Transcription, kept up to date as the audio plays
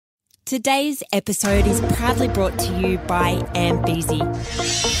Today's episode is proudly brought to you by Ambezy.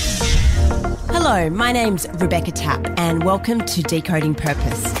 Hello, my name's Rebecca Tapp and welcome to Decoding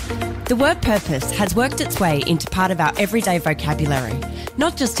Purpose. The word purpose has worked its way into part of our everyday vocabulary,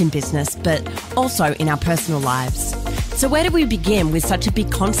 not just in business, but also in our personal lives. So where do we begin with such a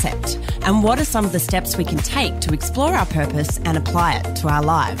big concept? And what are some of the steps we can take to explore our purpose and apply it to our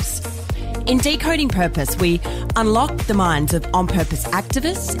lives? In Decoding Purpose, we unlock the minds of on-purpose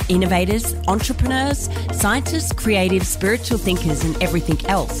activists, innovators, entrepreneurs, scientists, creatives, spiritual thinkers, and everything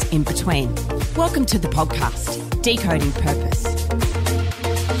else in between. Welcome to the podcast, Decoding Purpose.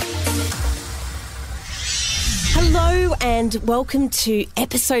 Hello and welcome to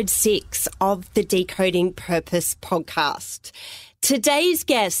episode 6 of the Decoding Purpose podcast. Today's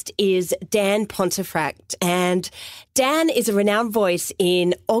guest is Dan Pontefract, and Dan is a renowned voice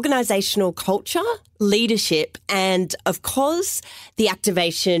in organisational culture, leadership, and, of course, the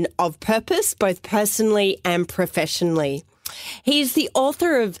activation of purpose, both personally and professionally. He's the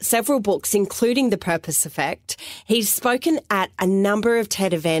author of several books, including The Purpose Effect. He's spoken at a number of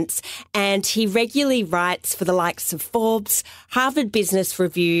TED events, and he regularly writes for the likes of Forbes, Harvard Business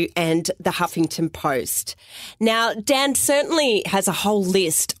Review, and the Huffington Post. Now, Dan certainly has a whole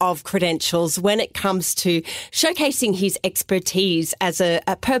list of credentials when it comes to showcasing his expertise as a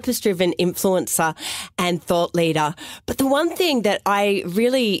purpose-driven influencer and thought leader. But the one thing that I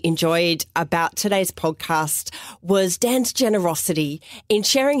really enjoyed about today's podcast was Dan's generosity in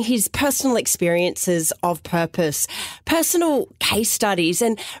sharing his personal experiences of purpose, personal case studies,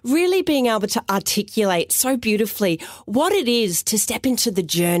 and really being able to articulate so beautifully what it is to step into the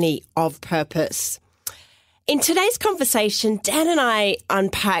journey of purpose. In today's conversation, Dan and I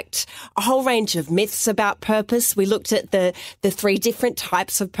unpacked a whole range of myths about purpose. We looked at the 3 different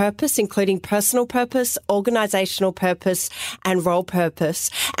types of purpose, including personal purpose, organisational purpose, and role purpose.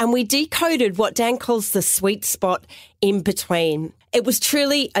 And we decoded what Dan calls the sweet spot in between. It was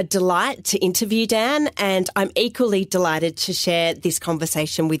truly a delight to interview Dan, and I'm equally delighted to share this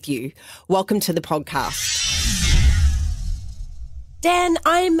conversation with you. Welcome to the podcast. Dan,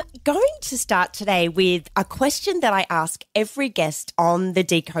 I'm going to start today with a question that I ask every guest on the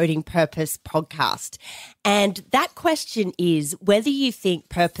Decoding Purpose podcast. And that question is whether you think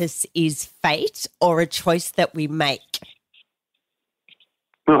purpose is fate or a choice that we make.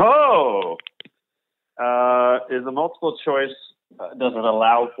 Oh, is a multiple choice, does it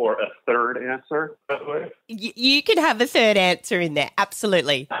allow for a third answer, by the way? You can have a third answer in there,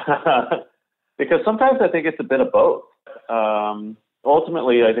 absolutely. Because sometimes I think it's a bit of both.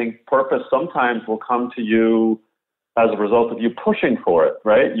 Ultimately, I think purpose sometimes will come to you as a result of you pushing for it,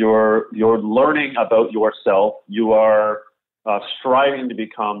 right? You're learning about yourself. You are striving to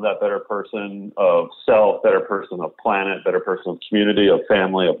become that better person of self, better person of planet, better person of community, of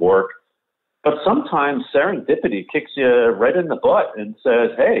family, of work. But sometimes serendipity kicks you right in the butt and says,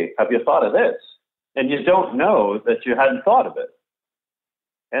 hey, have you thought of this? And you don't know that you hadn't thought of it.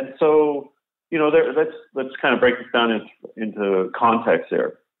 And so, let's kind of break this down into context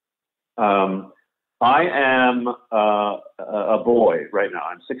here. I am a boy right now.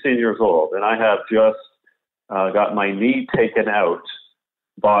 I'm 16 years old, and I have just got my knee taken out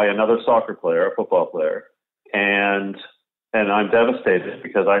by another soccer player, a football player, and I'm devastated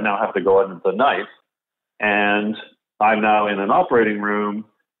because I now have to go under the knife, and I'm now in an operating room,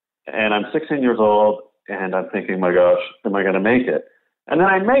 and I'm 16 years old, and I'm thinking, my gosh, am I going to make it? And then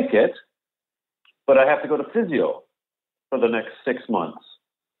I make it, but I have to go to physio for the next 6 months.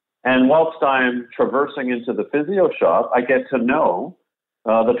 And whilst I'm traversing into the physio shop, I get to know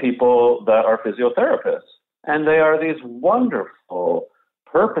the people that are physiotherapists. And they are these wonderful,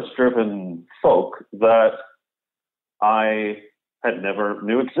 purpose-driven folk that I had never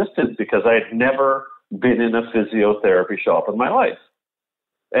knew existed because I had never been in a physiotherapy shop in my life.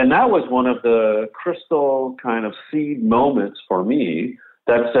 And that was one of the crystal kind of seed moments for me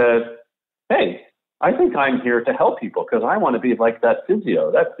that said, hey, I think I'm here to help people because I want to be like that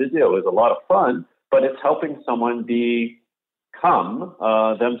physio. That physio is a lot of fun, but it's helping someone become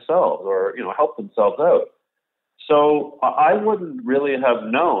themselves or, help themselves out. So I wouldn't really have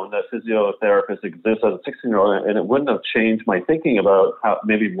known that physiotherapists exist as a 16-year-old, and it wouldn't have changed my thinking about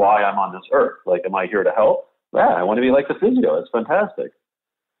maybe why I'm on this earth. Like, am I here to help? Yeah, I want to be like the physio. It's fantastic.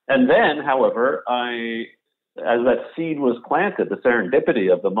 And then, however, as that seed was planted, the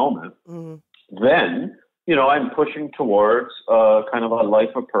serendipity of the moment, then, I'm pushing towards kind of a life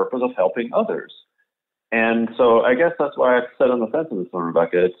of purpose of helping others. And so I guess that's why I said on the fence of this one,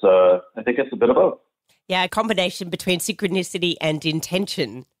 Rebecca. I think it's a bit of both. Yeah, a combination between synchronicity and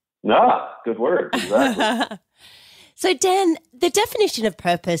intention. Ah, good word. Exactly. So, Dan, the definition of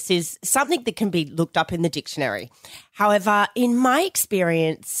purpose is something that can be looked up in the dictionary. However, in my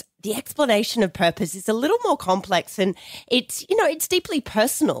experience, the explanation of purpose is a little more complex, and it's deeply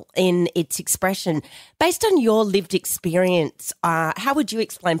personal in its expression. Based on your lived experience, how would you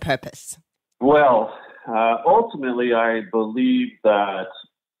explain purpose? Well, ultimately, I believe that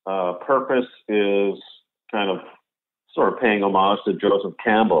purpose is kind of sort of paying homage to Joseph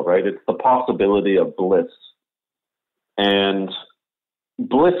Campbell, right? It's the possibility of bliss. And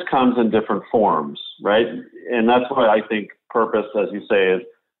bliss comes in different forms, right? And that's why I think purpose, as you say, is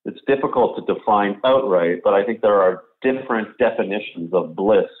it's difficult to define outright, but I think there are different definitions of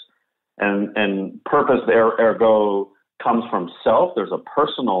bliss. And purpose, ergo, comes from self. There's a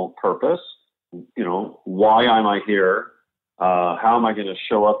personal purpose. Why am I here? How am I going to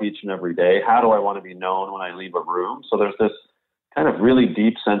show up each and every day? How do I want to be known when I leave a room? So there's this kind of really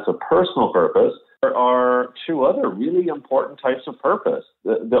deep sense of personal purpose. There are two other really important types of purpose.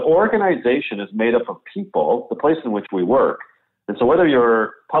 The organization is made up of people, the place in which we work. And so whether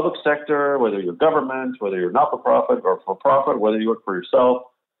you're public sector, whether you're government, whether you're not-for-profit or for-profit, whether you work for yourself,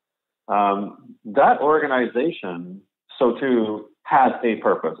 that organization, so too, has a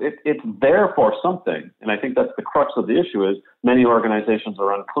purpose. It's there for something. And I think that's the crux of the issue is many organizations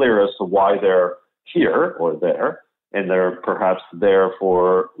are unclear as to why they're here or there. And they're perhaps there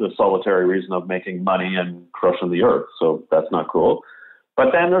for the solitary reason of making money and crushing the earth. So that's not cool. But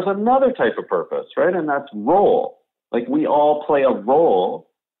then there's another type of purpose, right? And that's role. Like we all play a role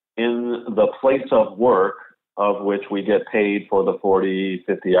in the place of work of which we get paid for the 40,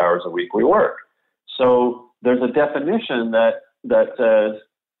 50 hours a week we work. So there's a definition that says,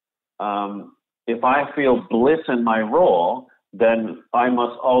 if I feel bliss in my role, then I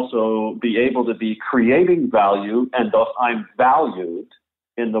must also be able to be creating value, and thus I'm valued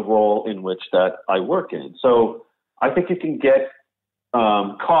in the role in which that I work in. So I think you can get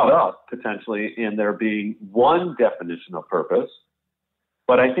caught up potentially in there being one definition of purpose.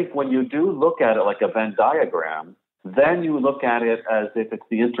 But I think when you do look at it like a Venn diagram, then you look at it as if it's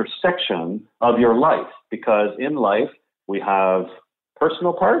the intersection of your life, because in life we have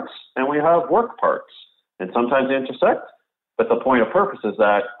personal parts and we have work parts, and sometimes they intersect. But the point of purpose is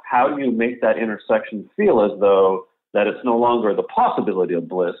that how do you make that intersection feel as though that it's no longer the possibility of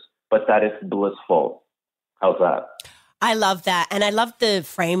bliss, but that it's blissful? How's that? I love that. And I love the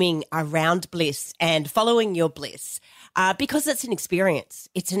framing around bliss and following your bliss because it's an experience.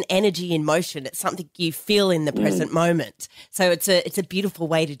 It's an energy in motion. It's something you feel in the present moment. So it's a beautiful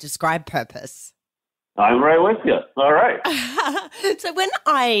way to describe purpose. I'm right with you. All right. So when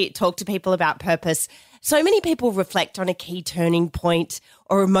I talk to people about purpose, so many people reflect on a key turning point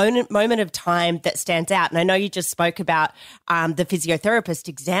or a moment of time that stands out. And I know you just spoke about the physiotherapist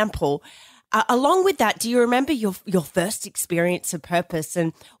example. Along with that, do you remember your first experience of purpose,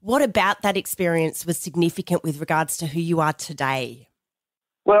 and what about that experience was significant with regards to who you are today?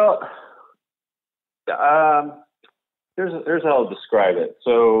 Well, here's how I'll describe it.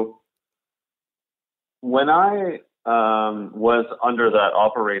 So when I was under that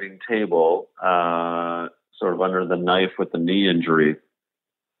operating table, sort of under the knife with the knee injury,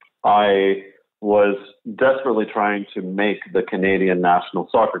 I was desperately trying to make the Canadian national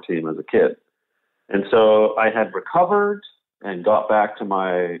soccer team as a kid. And so I had recovered and got back to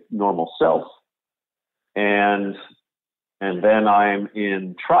my normal self. And then I'm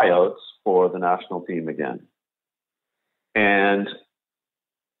in tryouts for the national team again. And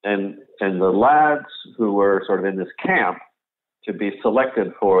the lads who were sort of in this camp to be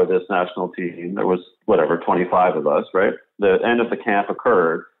selected for this national team, there was 25 of us, right? The end of the camp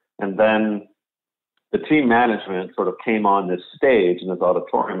occurred, and then the team management sort of came on this stage in this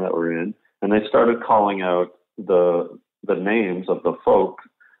auditorium that we're in, and they started calling out the names of the folk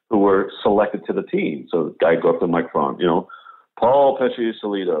who were selected to the team. So the guy go up to the microphone, Paul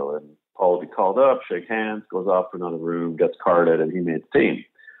Pesci-Solido, and Paul would be called up, shake hands, goes off to another room, gets carded, and he made the team.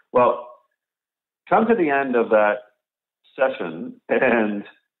 Well, come to the end of that session, and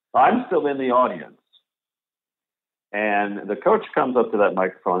I'm still in the audience. And the coach comes up to that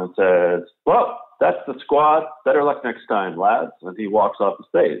microphone and says, well, that's the squad. Better luck next time, lads. And he walks off the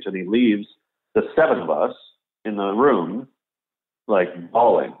stage, and he leaves the 7 of us in the room, like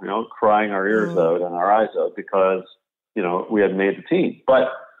bawling, crying our ears out and our eyes out because, we had made the team.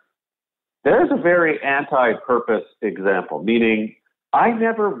 But there's a very anti-purpose example, meaning I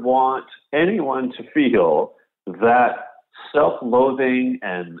never want anyone to feel that self-loathing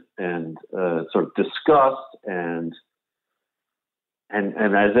and sort of disgust and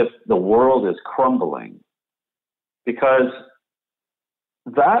as if the world is crumbling, because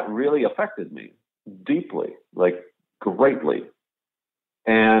that really affected me deeply. Like greatly.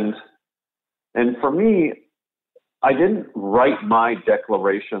 And for me, I didn't write my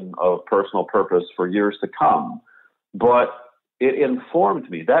declaration of personal purpose for years to come, but it informed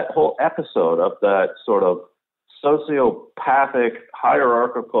me. That whole episode of that sort of sociopathic,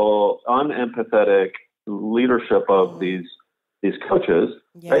 hierarchical, unempathetic leadership of these coaches,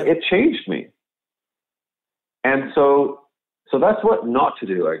 right, it changed me. And so that's what not to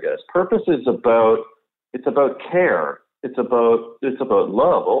do, I guess. Purpose is about care. It's about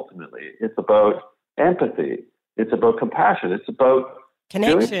love, ultimately. It's about empathy. It's about compassion. It's about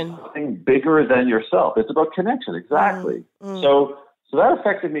connection. Doing something bigger than yourself. It's about connection, exactly. So that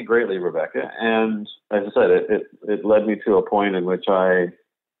affected me greatly, Rebecca. And as I said, it led me to a point in which I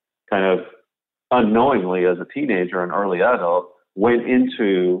kind of unknowingly, as a teenager and early adult, went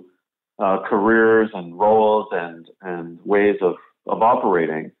into careers and roles and ways of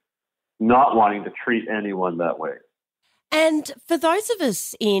operating, not wanting to treat anyone that way. And for those of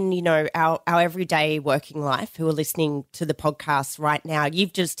us in, our everyday working life who are listening to the podcast right now,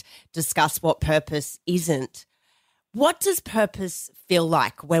 you've just discussed what purpose isn't. What does purpose feel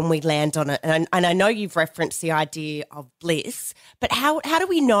like when we land on it? And I know you've referenced the idea of bliss, but how do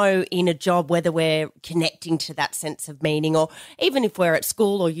we know in a job whether we're connecting to that sense of meaning, or even if we're at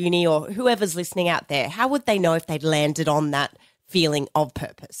school or uni or whoever's listening out there, how would they know if they'd landed on that feeling of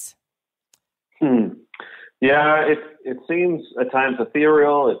purpose? Yeah, it seems at times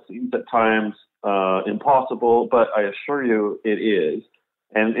ethereal. It seems at times impossible, but I assure you it is.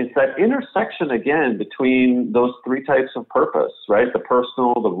 And it's that intersection, again, between those three types of purpose, right? The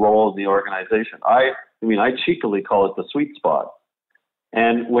personal, the role, and the organization. I cheekily call it the sweet spot.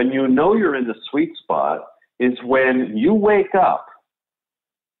 And when you know you're in the sweet spot is when you wake up,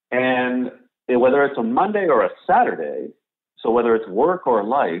 and whether it's a Monday or a Saturday, so whether it's work or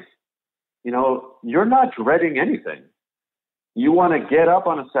life, you're not dreading anything. You want to get up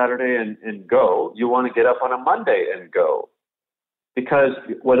on a Saturday and go. You want to get up on a Monday and go. Because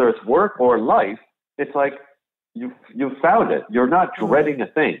whether it's work or life, it's like you've found it. You're not dreading a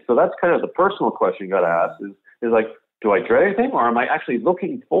thing. So that's kind of the personal question you got to ask is like, do I dread anything, or am I actually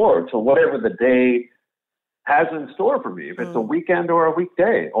looking forward to whatever the day has in store for me, if it's a weekend or a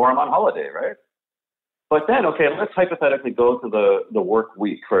weekday, or I'm on holiday, right? But then, okay, let's hypothetically go to the work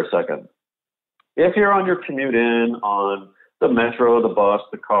week for a second. If you're on your commute in on the metro, the bus,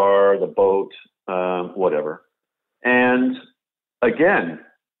 the car, the boat, whatever, and again,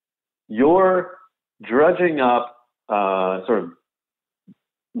 you're drudging up sort of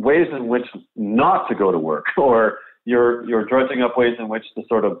ways in which not to go to work, or you're drudging up ways in which to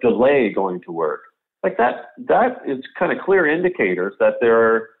sort of delay going to work. Like that is kind of clear indicators that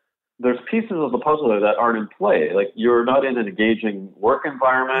there's pieces of the puzzle there that aren't in play. Like you're not in an engaging work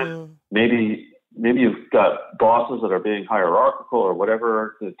environment. Maybe you've got bosses that are being hierarchical or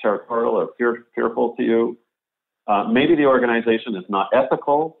whatever, territorial or fearful to you. Maybe the organization is not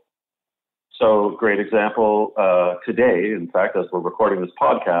ethical. So great example, today, in fact, as we're recording this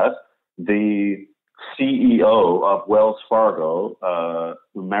podcast, the CEO of Wells Fargo,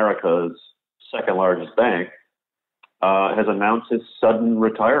 America's second largest bank, has announced his sudden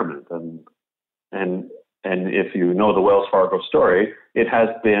retirement. And if you know the Wells Fargo story, it has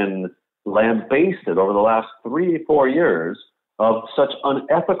been lambasted over the last 3-4 years of such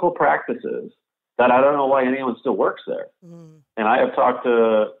unethical practices that I don't know why anyone still works there. And I have talked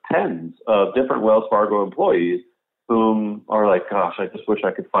to tens of different Wells Fargo employees whom are like, gosh, I just wish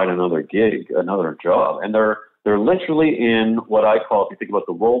I could find another gig, another job. And they're literally in what I call, if you think about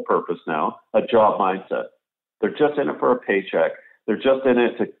the role purpose now, a job mindset. They're just in it for a paycheck. They're just in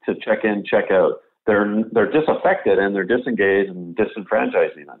it to check in, check out. They're disaffected and they're disengaged and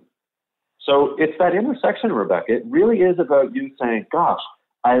disenfranchising them. So it's that intersection, Rebecca. It really is about you saying, gosh,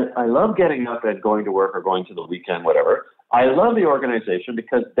 I love getting up and going to work or going to the weekend, whatever. I love the organization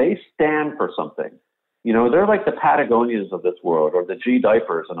because they stand for something. They're like the Patagonias of this world, or the G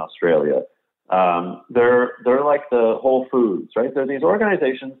Diapers in Australia. They're like the Whole Foods, right? They're these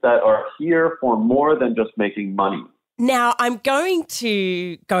organizations that are here for more than just making money. Now, I'm going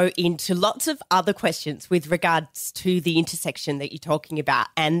to go into lots of other questions with regards to the intersection that you're talking about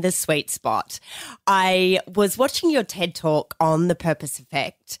and the sweet spot. I was watching your TED Talk on the purpose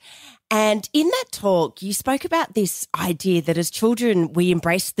effect, and in that talk, you spoke about this idea that as children, we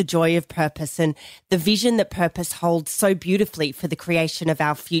embrace the joy of purpose and the vision that purpose holds so beautifully for the creation of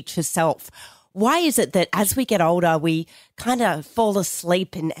our future self. Why is it that as we get older, we kind of fall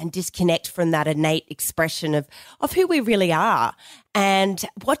asleep and disconnect from that innate expression of who we really are? And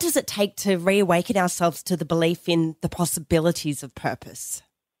what does it take to reawaken ourselves to the belief in the possibilities of purpose?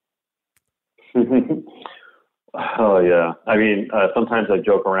 Oh yeah. I mean, sometimes I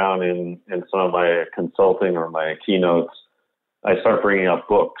joke around in some of my consulting or my keynotes. I start bringing up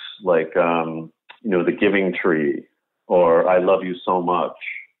books like, The Giving Tree, or I Love You So Much,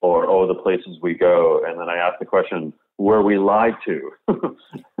 or Oh, the Places We Go. And then I ask the question, were we lied to?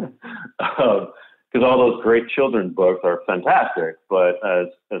 Because all those great children's books are fantastic. But as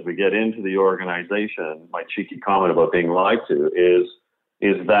we get into the organization, my cheeky comment about being lied to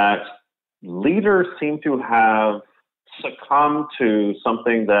is that leaders seem to have succumbed to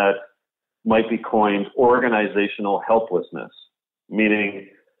something that might be coined organizational helplessness, meaning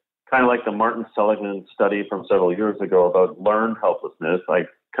kind of like the Martin Seligman study from several years ago about learned helplessness. I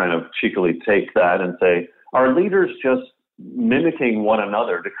kind of cheekily take that and say, are leaders just mimicking one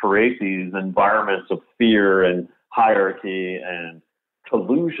another to create these environments of fear and hierarchy and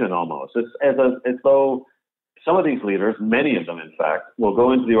collusion almost? It's as though some of these leaders, many of them in fact, will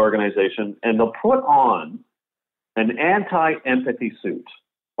go into the organization and they'll put on an anti-empathy suit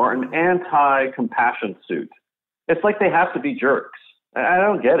or an anti-compassion suit. It's like they have to be jerks. I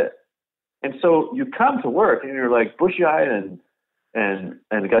don't get it. And so you come to work and you're like bushy-eyed and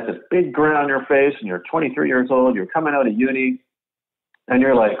got this big grin on your face and you're 23 years old, you're coming out of uni, and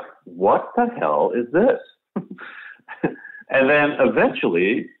you're like, what the hell is this? And then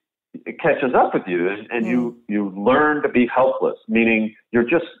eventually it catches up with you and you learn to be helpless, meaning you're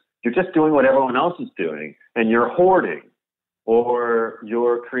just doing what everyone else is doing, and you're hoarding, or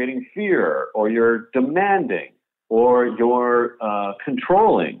you're creating fear, or you're demanding, or you're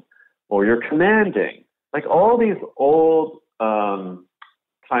controlling, or you're commanding. Like all these old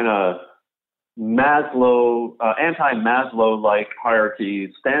kind of Maslow, anti-Maslow-like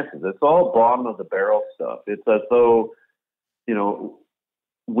hierarchy stances. It's all bottom of the barrel stuff. It's as though,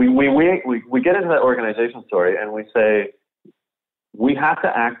 we get into that organization story and we say, we have to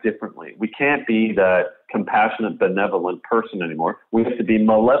act differently. We can't be that compassionate, benevolent person anymore. We have to be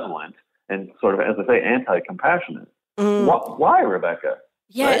malevolent and sort of, as I say, anti-compassionate. Why, Rebecca?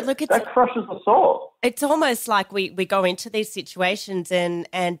 Yeah, right? look, that crushes the soul. It's almost like we go into these situations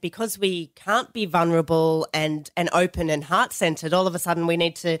and because we can't be vulnerable and open and heart-centered, all of a sudden we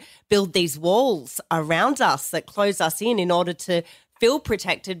need to build these walls around us that close us in order to feel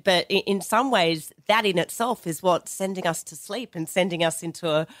protected. But in some ways, that in itself is what's sending us to sleep and sending us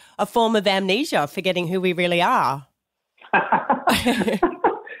into a form of amnesia, forgetting who we really are.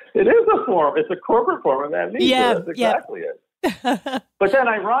 It is a form. It's a corporate form of amnesia. Yeah, that's exactly it. But then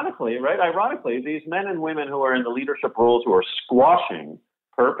ironically, these men and women who are in the leadership roles who are squashing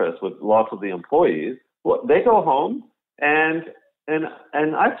purpose with lots of the employees, well, they go home and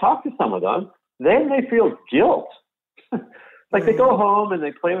I've talked to some of them, then they feel guilt. Like they go home and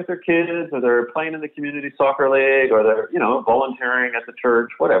they play with their kids, or they're playing in the community soccer league, or they're, volunteering at the church,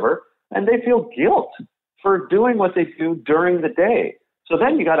 whatever, and they feel guilt for doing what they do during the day. So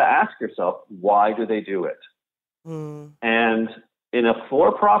then you got to ask yourself, why do they do it? And in a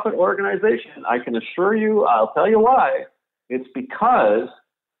for-profit organization, I can assure you, I'll tell you why. It's because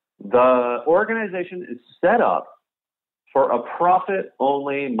the organization is set up for a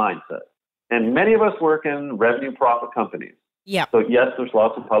profit-only mindset. And many of us work in revenue profit companies. Yeah. So yes, there's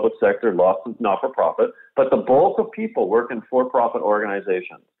lots of public sector, lots of not-for-profit, but the bulk of people work in for-profit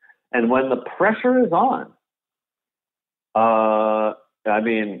organizations. And when the pressure is on,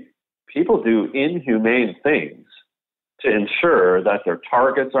 people do inhumane things to ensure that their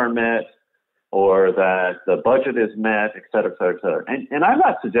targets are met or that the budget is met, et cetera, et cetera, et cetera. And I'm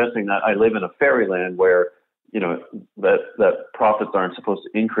not suggesting that I live in a fairyland where, that profits aren't supposed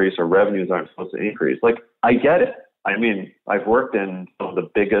to increase or revenues aren't supposed to increase. Like, I get it. I mean, I've worked in some of the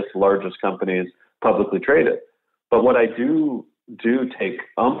biggest, largest companies publicly traded. But what I do take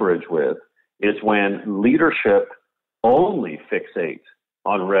umbrage with is when leadership only fixate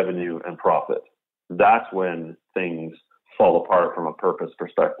on revenue and profit. That's when things fall apart from a purpose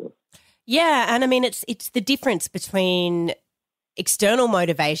perspective. Yeah, and I mean, it's the difference between external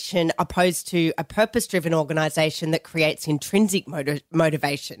motivation opposed to a purpose-driven organization that creates intrinsic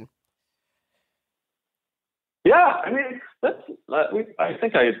motivation. Yeah, I mean, I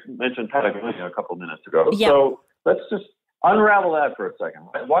think I mentioned Patagonia a couple minutes ago. Yep. So let's just unravel that for a second.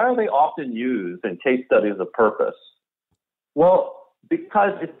 Why are they often used in case studies of purpose? Well,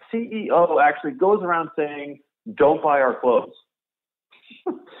 because its CEO actually goes around saying, don't buy our clothes.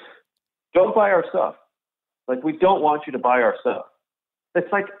 Don't buy our stuff. Like, we don't want you to buy our stuff.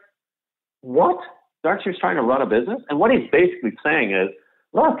 It's like, what? Aren't you trying to run a business? And what he's basically saying is,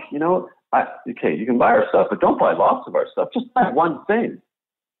 look, okay, you can buy our stuff, but don't buy lots of our stuff. Just buy one thing.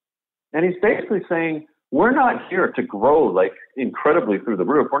 And he's basically saying, we're not here to grow like incredibly through the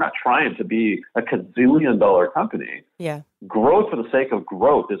roof. We're not trying to be a gazillion-dollar company. Yeah. Growth for the sake of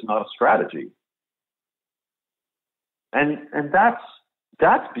growth is not a strategy. And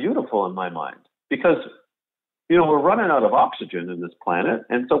that's beautiful in my mind, because we're running out of oxygen in this planet,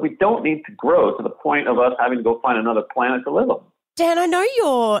 and so we don't need to grow to the point of us having to go find another planet to live on. Dan, I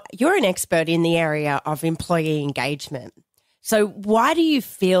know you're an expert in the area of employee engagement. So why do you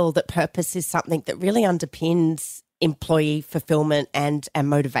feel that purpose is something that really underpins employee fulfillment and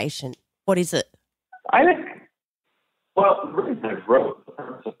motivation? What is it? I think, the reason I wrote the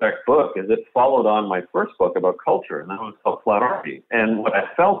Purpose Effect book is it followed on my first book about culture, and that was called Flat Army. And what I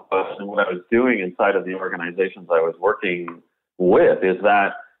felt was, and what I was doing inside of the organizations I was working with, is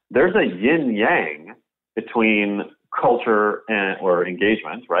that there's a yin-yang between culture or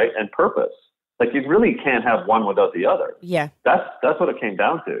engagement, right, and purpose. Like, you really can't have one without the other. Yeah. That's what it came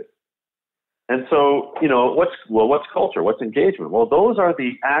down to. And so, what's culture? What's engagement? Well, those are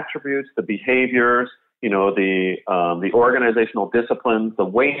the attributes, the behaviors, the organizational disciplines, the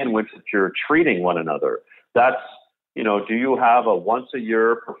way in which you're treating one another. That's, do you have a once a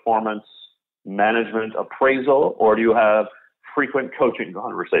year performance management appraisal, or do you have frequent coaching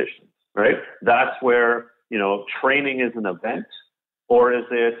conversations, right? That's where, training is an event. Or is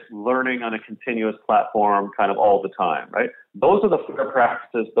it learning on a continuous platform kind of all the time, right? Those are the fair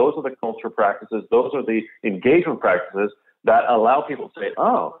practices. Those are the culture practices. Those are the engagement practices that allow people to say,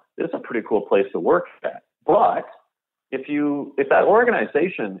 oh, this is a pretty cool place to work at. But if that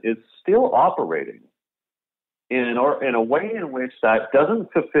organization is still operating in a way in which that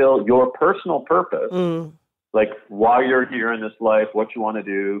doesn't fulfill your personal purpose, like why you're here in this life, what you want to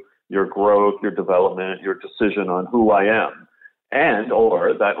do, your growth, your development, your decision on who I am, and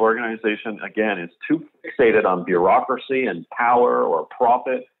or that organization, again, is too fixated on bureaucracy and power or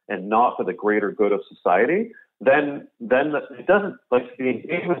profit and not for the greater good of society, then it doesn't, like, the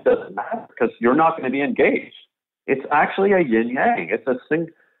engagement doesn't matter, because you're not going to be engaged. It's actually a yin-yang. It's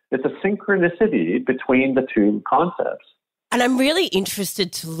a synchronicity between the two concepts. And I'm really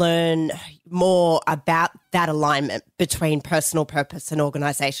interested to learn more about that alignment between personal purpose and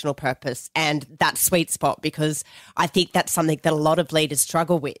organisational purpose and that sweet spot, because I think that's something that a lot of leaders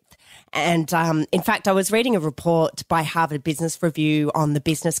struggle with. And in fact, I was reading a report by Harvard Business Review on the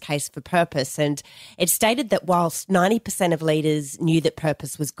business case for purpose, and it stated that whilst 90% of leaders knew that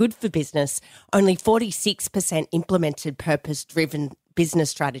purpose was good for business, only 46% implemented purpose-driven business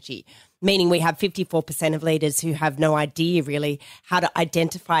strategy, meaning we have 54% of leaders who have no idea really how to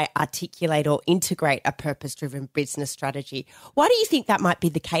identify, articulate or integrate a purpose-driven business strategy. Why do you think that might be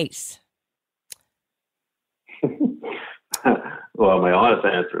the case? Well, my honest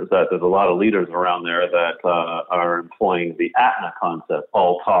answer is that there's a lot of leaders around there that are employing the ATNA concept,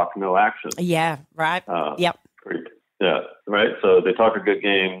 all talk, no action. Yeah, right. Yep. Yeah, right. So they talk a good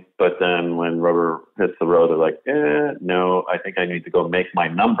game, but then when rubber hits the road, they're like, no, I think I need to go make my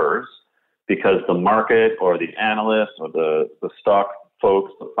numbers, because the market or the analysts or the stock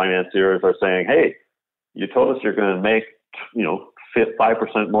folks, the financiers are saying, hey, you told us you're going to make,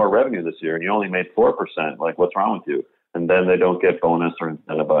 5% more revenue this year, and you only made 4%. Like, what's wrong with you? And then they don't get bonus or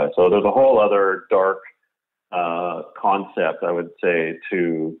incentivized. So there's a whole other dark concept, I would say,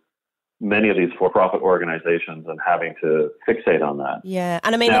 to many of these for-profit organizations and having to fixate on that. Yeah.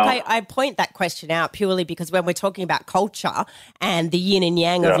 And I mean, now, look, I point that question out purely because when we're talking about culture and the yin and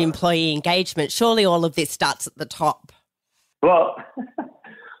yang of employee engagement, surely all of this starts at the top. Well,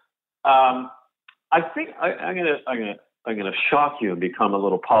 I think I'm gonna shock you and become a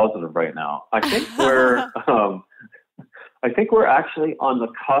little positive right now. I think we're actually on the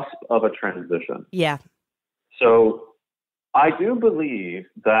cusp of a transition. Yeah. So I do believe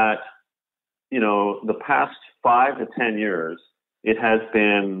that, the past 5 to 10 years, it has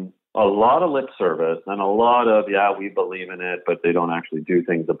been a lot of lip service and a lot of, we believe in it, but they don't actually do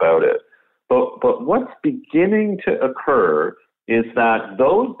things about it. But what's beginning to occur is that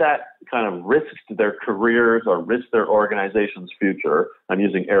those that kind of risked their careers or risked their organization's future, I'm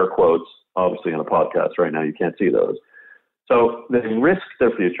using air quotes, obviously in a podcast right now, you can't see those. So they risked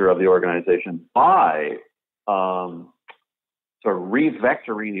their future of the organization by sort of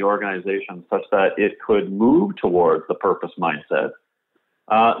revectoring the organization such that it could move towards the purpose mindset.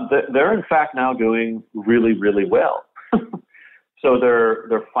 They're in fact now doing really, really well. So their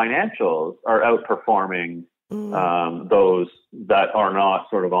financials are outperforming those that are not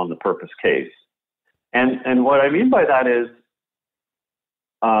sort of on the purpose case. And what I mean by that is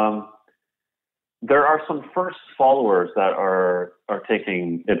there are some first followers that are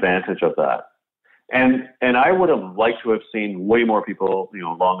taking advantage of that. And I would have liked to have seen way more people,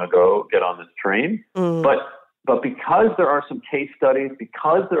 long ago get on this train. But because there are some case studies,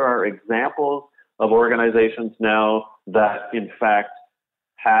 because there are examples of organizations now that in fact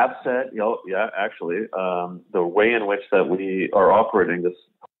have said, actually, the way in which that we are operating this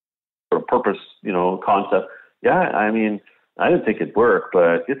sort of purpose, concept. Yeah, I mean, I didn't think it'd work,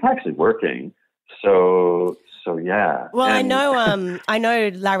 but it's actually working. So yeah. Well, I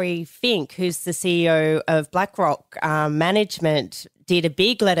know Larry Fink, who's the CEO of BlackRock Management, did a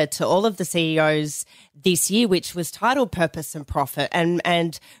big letter to all of the CEOs this year, which was titled Purpose and Profit,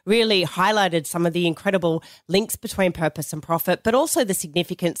 and really highlighted some of the incredible links between purpose and profit, but also the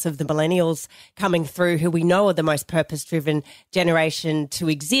significance of the millennials coming through, who we know are the most purpose-driven generation to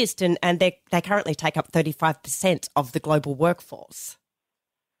exist, and they currently take up 35% of the global workforce.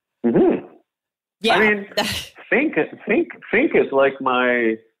 Mm-hmm. Yeah. I mean, Fink is like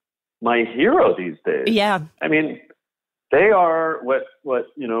my hero these days. Yeah. I mean, they are what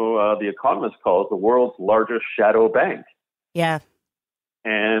The Economist calls the world's largest shadow bank. Yeah.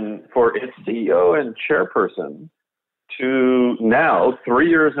 And for its CEO and chairperson to now, 3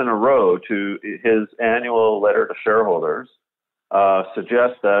 years in a row, to his annual letter to shareholders,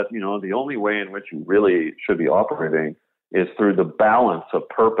 suggest that, the only way in which you really should be operating is through the balance of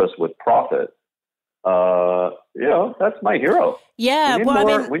purpose with profit. That's my hero. Yeah,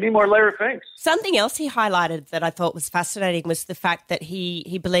 we need more Larry Finks. Something else he highlighted that I thought was fascinating was the fact that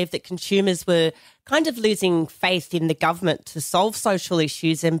he believed that consumers were kind of losing faith in the government to solve social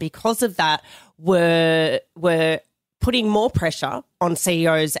issues, and because of that were putting more pressure on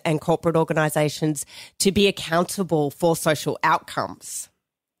CEOs and corporate organisations to be accountable for social outcomes.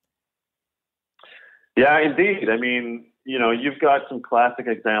 Yeah, indeed. I mean, you've got some classic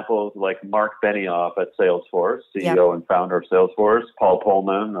examples like Mark Benioff at Salesforce, CEO and founder of Salesforce, Paul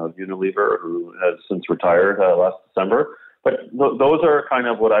Pullman of Unilever, who has since retired last December. But those are kind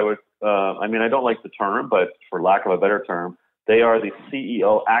of what I would, I don't like the term, but for lack of a better term, they are the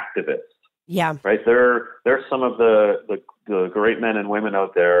CEO activists. Yeah. Right? They're some of the great men and women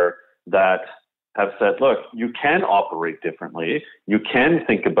out there that have said, look, you can operate differently. You can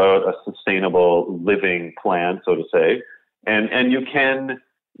think about a sustainable living plan, so to say, and you can,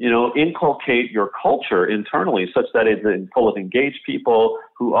 inculcate your culture internally such that it's full of engaged people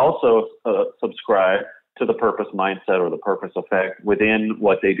who also subscribe to the purpose mindset or the purpose effect within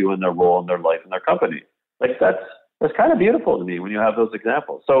what they do in their role in their life and their company. Like that's kind of beautiful to me when you have those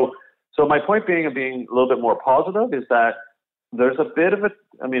examples. So my point being a little bit more positive is that there's a bit of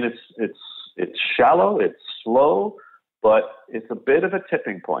it's shallow, it's slow, but it's a bit of a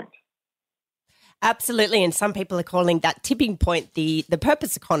tipping point. Absolutely. And some people are calling that tipping point the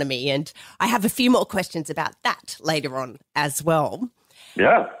purpose economy. And I have a few more questions about that later on as well.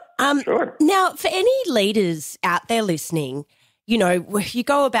 Yeah, sure. Now, for any leaders out there listening, you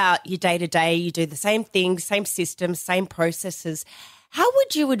go about your day-to-day, you do the same things, same systems, same processes. How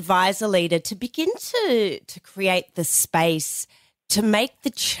would you advise a leader to begin to create the space to make the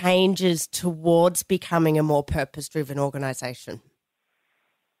changes towards becoming a more purpose-driven organisation?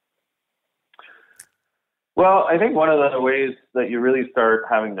 Well, I think one of the ways that you really start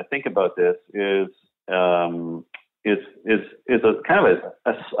having to think about this is a kind of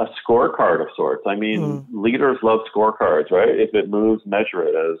a scorecard of sorts. I mean, leaders love scorecards, right? If it moves, measure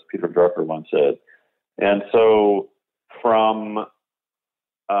it, as Peter Drucker once said. And so from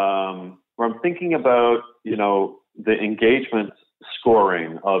thinking about, the engagement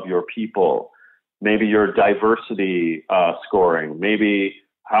scoring of your people, maybe your diversity scoring, maybe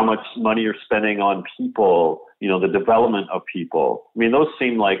how much money you're spending on people, the development of people. I mean, those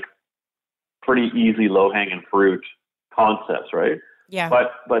seem like pretty easy, low-hanging fruit concepts, right? Yeah.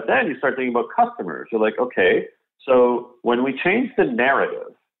 But then you start thinking about customers. You're like, okay, so when we change the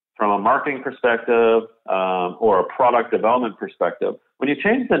narrative from a marketing perspective or a product development perspective, when you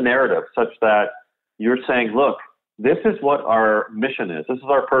change the narrative such that you're saying, look, this is what our mission is. This is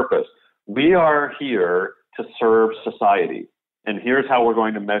our purpose. We are here to serve society. And here's how we're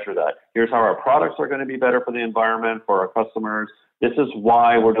going to measure that. Here's how our products are going to be better for the environment, for our customers. This is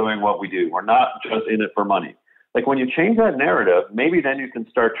why we're doing what we do. We're not just in it for money. Like when you change that narrative, maybe then you can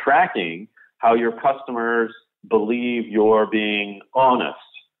start tracking how your customers believe you're being honest,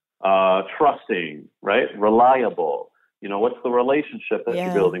 trusting, right? Reliable. What's the relationship that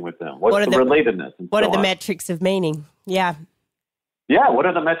you're building with them? What's the relatedness? And what so are the on. metrics of meaning? Yeah. Yeah, what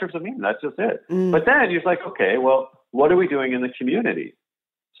are the metrics of meaning? That's just it. But then you're like, okay, well, what are we doing in the community?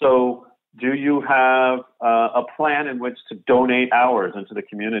 So do you have a plan in which to donate hours into the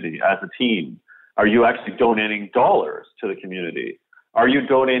community as a team? Are you actually donating dollars to the community? Are you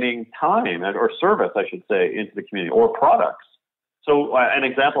donating time or service, I should say, into the community, or products? So an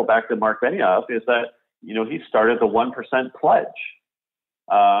example back to Mark Benioff is that, he started the 1% pledge,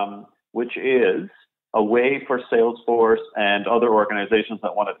 which is a way for Salesforce and other organizations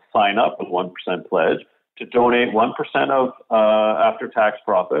that want to sign up with 1% pledge to donate 1% of after-tax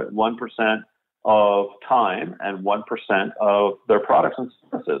profit, 1% of time, and 1% of their products and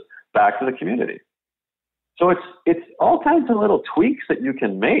services back to the community. So it's all kinds of little tweaks that you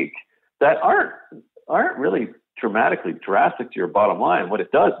can make that aren't really dramatically drastic to your bottom line. What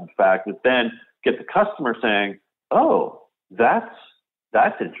it does, in fact, is then get the customer saying, "Oh, that's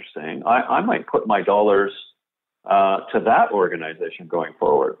interesting. I might put my dollars to that organization going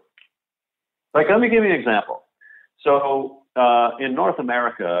forward." Like, let me give you an example. So in North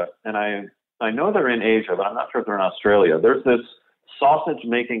America, and I know they're in Asia, but I'm not sure if they're in Australia, there's this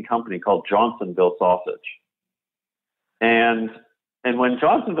sausage-making company called Johnsonville Sausage. And when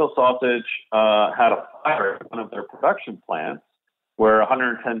Johnsonville Sausage had a fire at one of their production plants where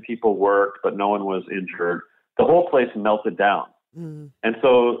 110 people worked, but no one was injured, the whole place melted down. Mm. And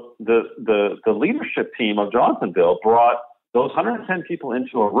so the leadership team of Johnsonville brought those 110 people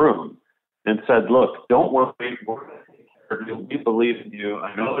into a room and said, "Look, don't worry, we're going to take care of you. We believe in you.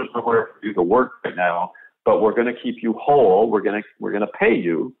 I know there's nowhere for you to work right now, but we're going to keep you whole. We're going to pay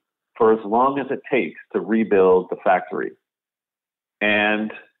you for as long as it takes to rebuild the factory."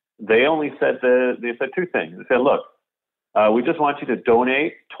 And they only said they said two things. They said, "Look, we just want you to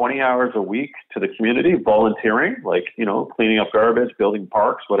donate 20 hours a week to the community, volunteering, like, cleaning up garbage, building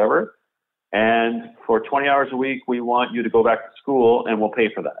parks, whatever. And for 20 hours a week, we want you to go back to school, and we'll pay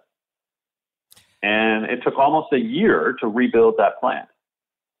for that." And it took almost a year to rebuild that plant.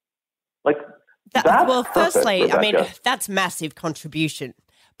 Like, well, firstly, Rebecca, I mean, that's massive contribution.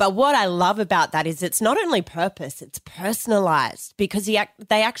 But what I love about that is it's not only purpose, it's personalized, because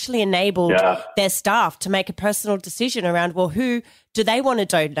they actually enabled their staff to make a personal decision around, well, who do they want to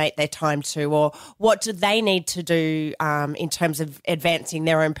donate their time to, or what do they need to do in terms of advancing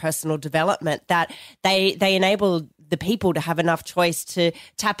their own personal development, that they enabled the people to have enough choice to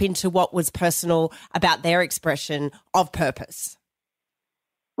tap into what was personal about their expression of purpose.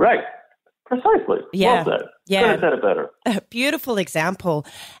 Right. Precisely. Yeah. Well said. Yeah. Couldn't have said it better. A beautiful example.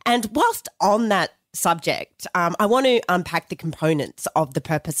 And whilst on that subject, I want to unpack the components of the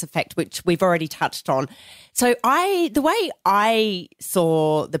purpose effect, which we've already touched on. So the way I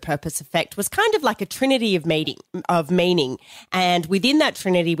saw the purpose effect was kind of like a trinity of meaning. And within that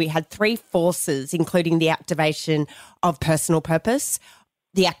trinity, we had three forces, including the activation of personal purpose,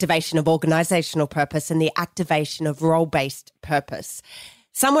 the activation of organisational purpose, and the activation of role-based purpose.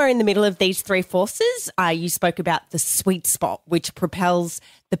 Somewhere in the middle of these three forces, you spoke about the sweet spot, which propels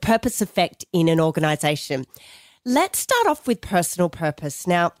the purpose effect in an organisation. Let's start off with personal purpose.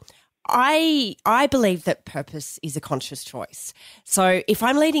 Now, I believe that purpose is a conscious choice. So if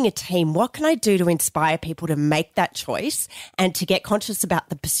I'm leading a team, what can I do to inspire people to make that choice and to get conscious about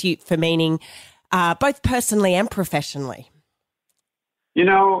the pursuit for meaning, both personally and professionally?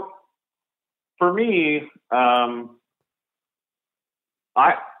 For me,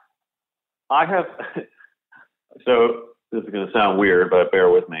 I have, so this is going to sound weird, but bear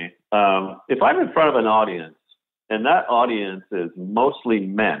with me. If I'm in front of an audience and that audience is mostly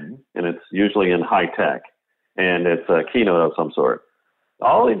men, and it's usually in high tech, and it's a keynote of some sort,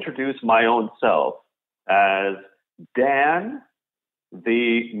 I'll introduce my own self as Dan,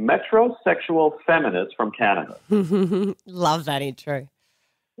 the metrosexual feminist from Canada. Love that intro.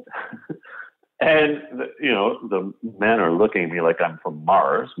 And, the men are looking at me like I'm from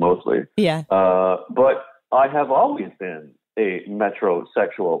Mars, mostly. Yeah. But I have always been a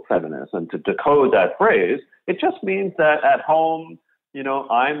metrosexual feminist. And to decode that phrase, it just means that at home,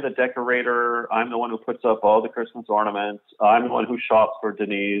 I'm the decorator. I'm the one who puts up all the Christmas ornaments. I'm the one who shops for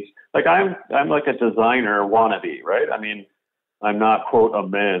Denise. Like, I'm like a designer wannabe, right? I mean, I'm not, quote, a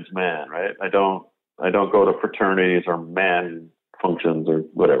man's man, right? I don't go to fraternities or man functions or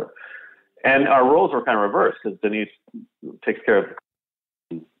whatever. And our roles were kind of reversed because Denise takes care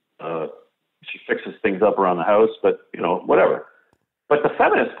of, she fixes things up around the house, but, whatever. But the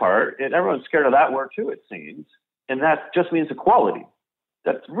feminist part, everyone's scared of that word too, it seems. And that just means equality.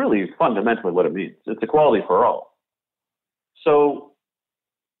 That's really fundamentally what it means. It's equality for all. So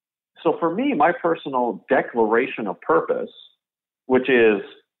for me, my personal declaration of purpose, which is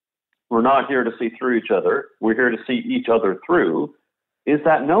we're not here to see through each other, we're here to see each other through, is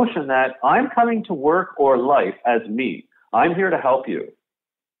that notion that I'm coming to work or life as me. I'm here to help you.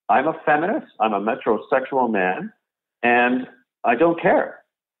 I'm a feminist. I'm a metrosexual man, and I don't care.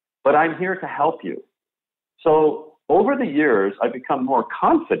 But I'm here to help you. So over the years, I've become more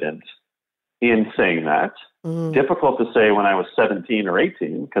confident in saying that. Difficult to say when I was 17 or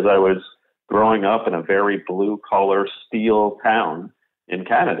 18 because I was growing up in a very blue-collar steel town in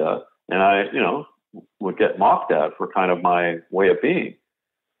Canada, and I, would get mocked at for kind of my way of being.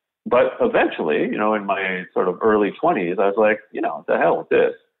 But eventually, in my sort of early 20s, I was like, the hell with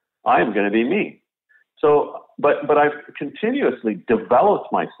this. I am going to be me. So, but I've continuously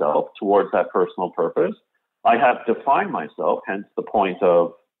developed myself towards that personal purpose. I have defined myself, hence the point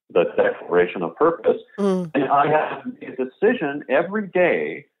of the declaration of purpose. And I have made a decision every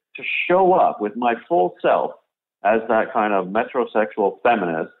day to show up with my full self as that kind of metrosexual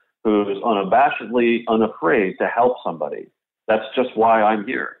feminist who's unabashedly unafraid to help somebody. That's just why I'm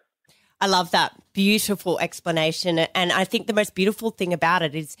here. I love that. Beautiful explanation. And I think the most beautiful thing about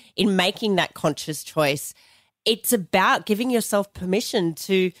it is in making that conscious choice, it's about giving yourself permission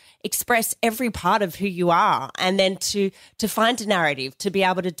to express every part of who you are and then to find a narrative, to be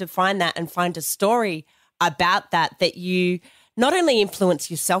able to define that and find a story about that you not only influence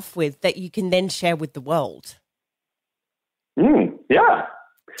yourself with, that you can then share with the world. Yeah.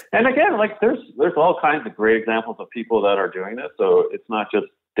 And again, there's all kinds of great examples of people that are doing this. So it's not just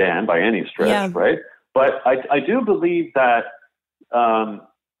Dan by any stretch, right? But I do believe that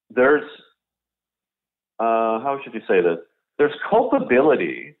there's, how should you say this? There's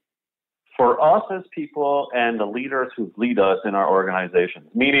culpability for us as people and the leaders who lead us in our organizations,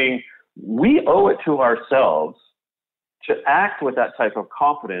 meaning we owe it to ourselves to act with that type of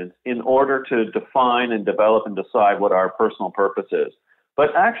confidence in order to define and develop and decide what our personal purpose is.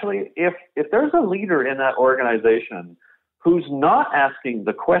 But actually, if there's a leader in that organization who's not asking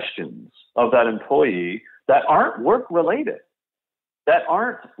the questions of that employee that aren't work-related, that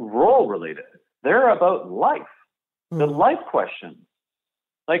aren't role-related, they're about life, the life questions.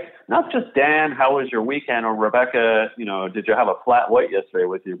 Like, not just, Dan, how was your weekend? Or Rebecca, did you have a flat white yesterday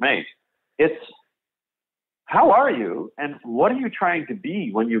with your mate? It's, how are you? And what are you trying to be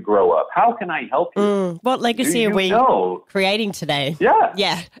when you grow up? How can I help you? What legacy are we creating today? Yeah.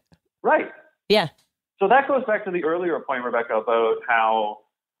 Yeah. Right. Yeah. So that goes back to the earlier point, Rebecca, about how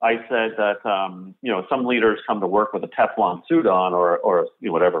I said that, some leaders come to work with a Teflon suit on or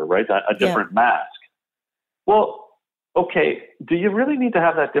whatever, right? A different mask. Well, okay, do you really need to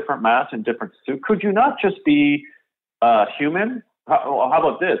have that different mask and different suit? Could you not just be human? How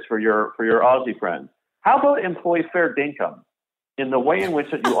about this for your Aussie friends? How about employee fair dinkum in the way in which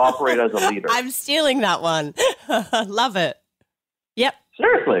that you operate as a leader? I'm stealing that one. Love it. Yep.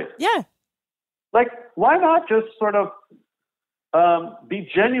 Seriously. Yeah. Like, why not just sort of be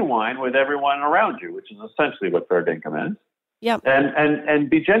genuine with everyone around you, which is essentially what fair dinkum is. Yep. And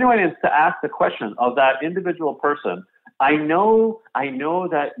be genuine is to ask the question of that individual person. I know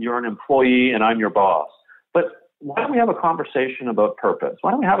that you're an employee and I'm your boss, but why don't we have a conversation about purpose?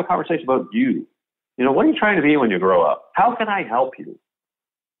 Why don't we have a conversation about you? What are you trying to be when you grow up? How can I help you?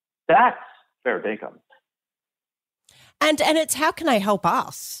 That's fair dinkum. And it's how can I help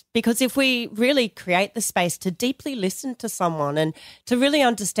us? Because if we really create the space to deeply listen to someone and to really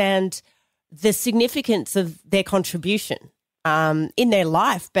understand the significance of their contribution in their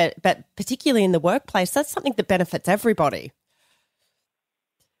life, but particularly in the workplace, that's something that benefits everybody.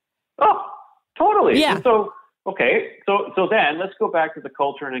 Oh, totally. Yeah. And so then let's go back to the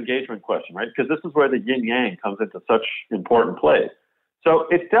culture and engagement question, right? Because this is where the yin-yang comes into such important place. So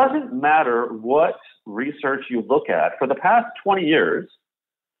it doesn't matter what research you look at. For the past 20 years,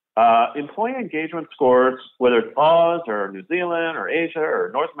 employee engagement scores, whether it's Oz or New Zealand or Asia or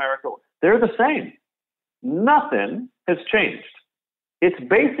North America, they're the same. Nothing has changed. It's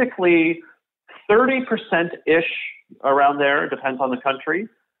basically 30%-ish around there, depends on the country,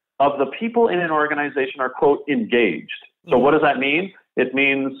 of the people in an organization are, quote, engaged. So what does that mean? It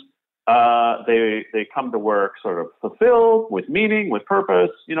means they come to work sort of fulfilled, with meaning, with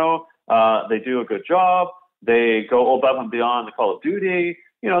purpose, they do a good job, they go above and beyond the call of duty,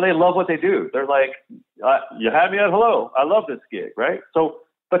 they love what they do. They're like, you had me at hello, I love this gig, right? So,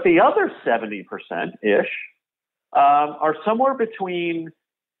 but the other 70%-ish are somewhere between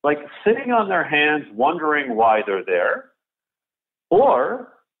like sitting on their hands wondering why they're there,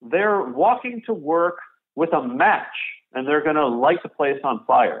 or they're walking to work with a match and they're going to light the place on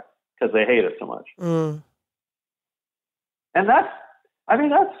fire because they hate it so much. And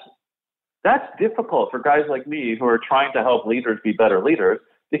that's difficult for guys like me who are trying to help leaders be better leaders,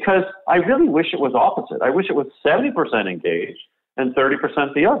 because I really wish it was opposite. I wish it was 70% engaged and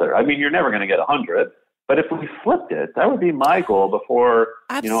 30% the other. I mean, you're never going to get 100, but if we flipped it, that would be my goal before,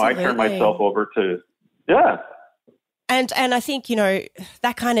 I turn myself over to, And I think,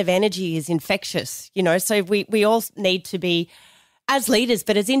 that kind of energy is infectious, so we all need to be, as leaders,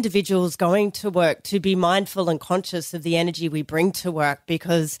 but as individuals going to work, to be mindful and conscious of the energy we bring to work,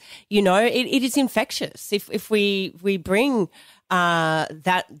 because, it is infectious. If we bring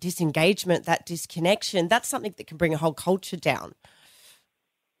that disengagement, that disconnection, that's something that can bring a whole culture down.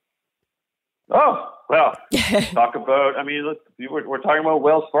 Oh, well, talk about, look, we're talking about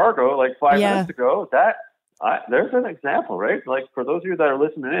Wells Fargo like 5 minutes ago. There's an example, right? Like, for those of you that are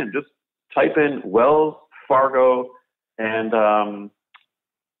listening in, just type in Wells Fargo and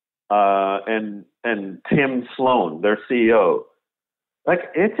Tim Sloan, their CEO. Like,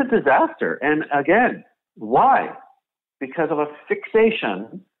 it's a disaster. And again, why? Because of a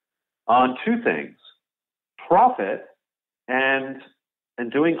fixation on two things: profit and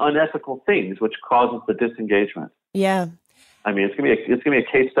doing unethical things, which causes the disengagement. Yeah. It's gonna be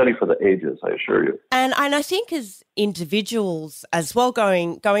a case study for the ages, I assure you. And I think as individuals as well,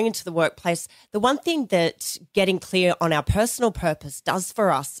 going into the workplace, the one thing that getting clear on our personal purpose does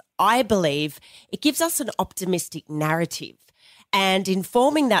for us, I believe, it gives us an optimistic narrative, and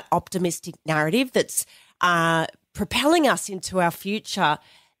informing that optimistic narrative that's propelling us into our future,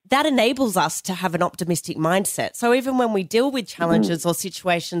 that enables us to have an optimistic mindset. So even when we deal with challenges or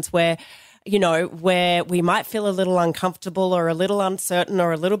situations where we might feel a little uncomfortable or a little uncertain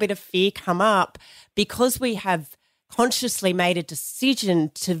or a little bit of fear come up, because we have consciously made a decision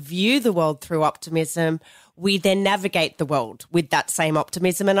to view the world through optimism, we then navigate the world with that same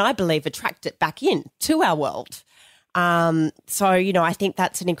optimism, and I believe attract it back in to our world. So, I think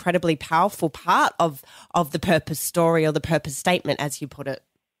that's an incredibly powerful part of the purpose story, or the purpose statement, as you put it.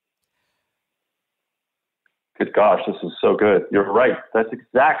 Good gosh, this is so good. You're right. That's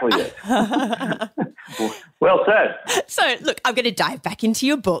exactly it. Well said. So, look, I'm going to dive back into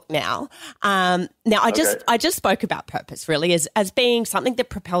your book now. I just spoke about purpose really as being something that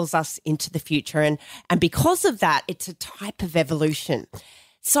propels us into the future, and because of that, it's a type of evolution.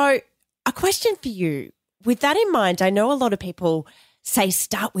 So, a question for you. With that in mind, I know a lot of people say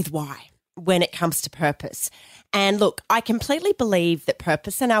start with why when it comes to purpose. And look, I completely believe that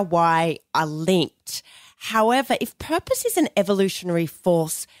purpose and our why are linked. However, if purpose is an evolutionary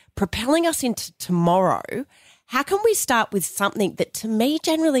force propelling us into tomorrow, how can we start with something that to me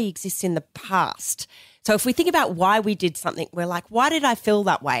generally exists in the past? So if we think about why we did something, we're like, why did I feel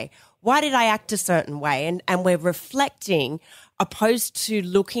that way? Why did I act a certain way? And we're reflecting, opposed to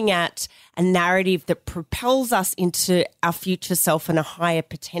looking at a narrative that propels us into our future self and a higher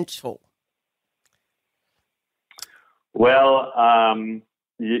potential. Well,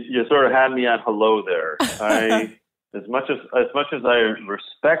 you sort of had me at hello there. As much as I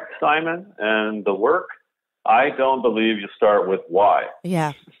respect Simon and the work, I don't believe you start with why.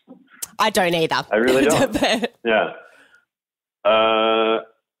 Yeah, I don't either. I really don't. Yeah.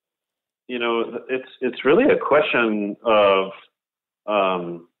 It's really a question of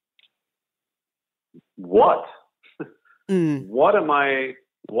what? What am I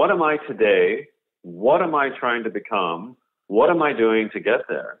today? What am I trying to become? What am I doing to get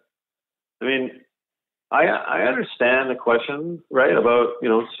there? I understand the question, right, about,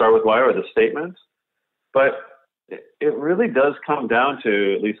 start with why, or the statement, but it really does come down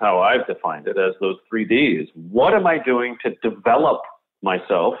to, at least how I've defined it, as those 3 Ds. What am I doing to develop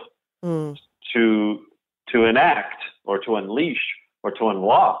myself to enact or to unleash or to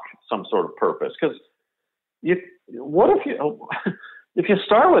unlock some sort of purpose? Because if you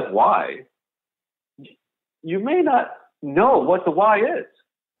start with why, you may not know what the why is.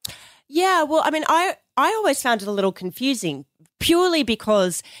 Yeah, well, I always found it a little confusing, purely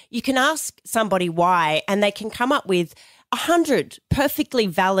because you can ask somebody why and they can come up with 100 perfectly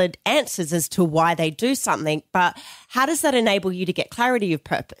valid answers as to why they do something, but how does that enable you to get clarity of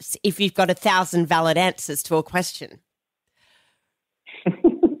purpose if you've got 1,000 valid answers to a question?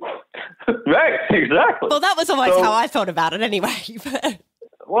 Right, exactly. Well, that was always how I thought about it anyway.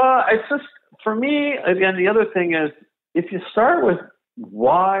 Well, it's just, for me, again, the other thing is, if you start with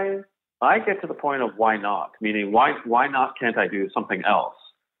why, I get to the point of why not, meaning why not can't I do something else?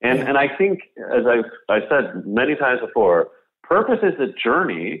 And I think, as I've said many times before, purpose is a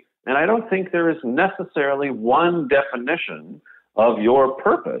journey, and I don't think there is necessarily one definition of your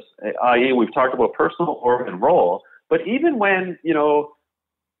purpose, i.e. we've talked about personal, org, and role, but even when, you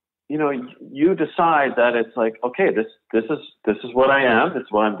decide that it's like, okay, this is what I am, this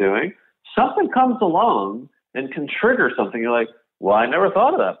is what I'm doing, something comes along and can trigger something. You're like, well, I never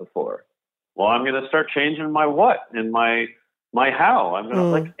thought of that before. Well, I'm going to start changing my what and my how. I'm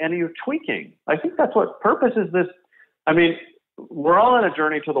going to and you're tweaking. I think that's what purpose is. We're all on a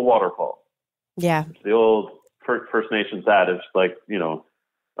journey to the waterfall. Yeah. It's the old First Nations adage, like,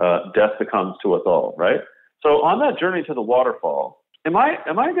 death becomes to us all, right? So on that journey to the waterfall, am I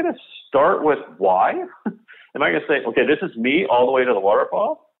going to start with why? Am I going to say, okay, this is me all the way to the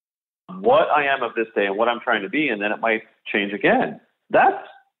waterfall, what I am of this day and what I'm trying to be, and then it might change again. That's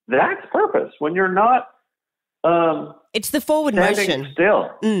purpose. When you're not it's the forward motion.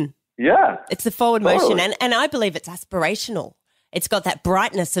 Still. Yeah. It's the forward motion. And I believe it's aspirational. It's got that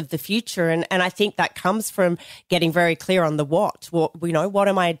brightness of the future. And I think that comes from getting very clear on the what. What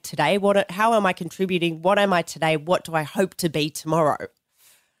am I today? How am I contributing? What am I today? What do I hope to be tomorrow?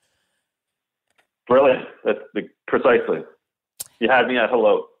 Brilliant. That's precisely. You had me at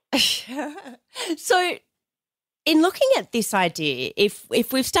hello. So in looking at this idea, if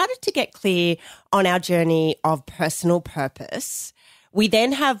we've started to get clear on our journey of personal purpose, we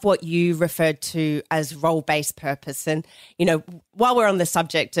then have what you referred to as role-based purpose. And, while we're on the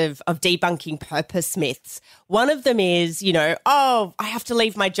subject of debunking purpose myths, one of them is, I have to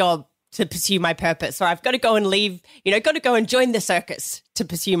leave my job to pursue my purpose, or I've got to go and leave, got to go and join the circus to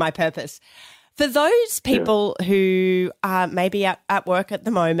pursue my purpose. For those people who are maybe at work at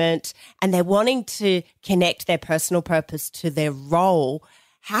the moment and they're wanting to connect their personal purpose to their role,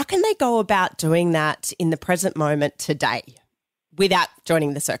 how can they go about doing that in the present moment today without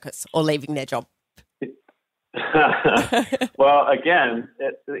joining the circus or leaving their job? Well, again,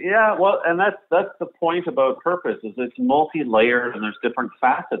 and that's the point about purpose is it's multi-layered and there's different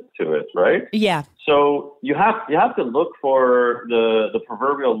facets to it, right? Yeah. So you have to look for the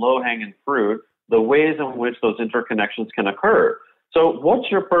proverbial low-hanging fruit, the ways in which those interconnections can occur. So what's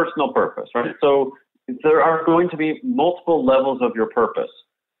your personal purpose, right? So there are going to be multiple levels of your purpose,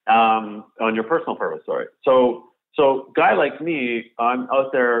 on your personal purpose, sorry. So guy like me, I'm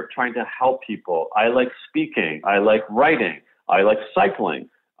out there trying to help people. I like speaking. I like writing. I like cycling.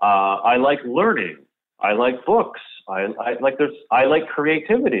 I like learning. I like books. I like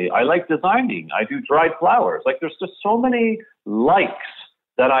creativity. I like designing. I do dried flowers. Like there's just so many likes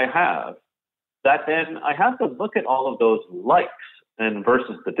that I have that then I have to look at all of those likes and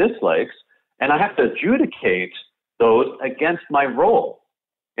versus the dislikes, and I have to adjudicate those against my role.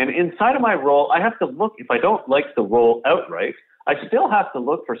 And inside of my role, I have to look, if I don't like the role outright, I still have to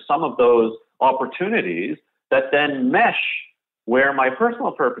look for some of those opportunities that then mesh where my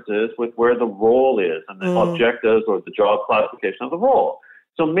personal purpose is with where the role is and the objectives or the job classification of the role.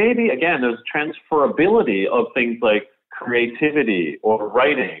 So maybe, again, there's transferability of things like creativity or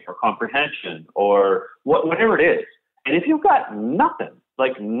writing or comprehension or whatever it is. And if you've got nothing,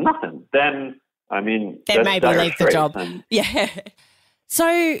 then, then maybe leave the job. Yeah.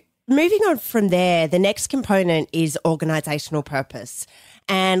 So moving on from there, the next component is organisational purpose.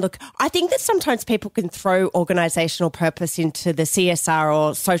 And look, I think that sometimes people can throw organisational purpose into the CSR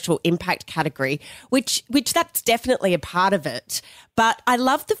or social impact category, which that's definitely a part of it. But I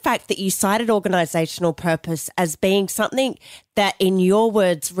love the fact that you cited organisational purpose as being something that, in your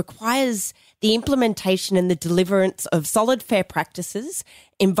words, requires the implementation and the deliverance of solid fair practices,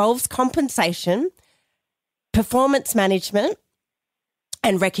 involves compensation, performance management,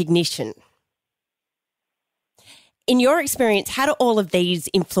 and recognition. In your experience, how do all of these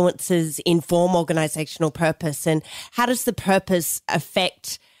influences inform organisational purpose, and how does the purpose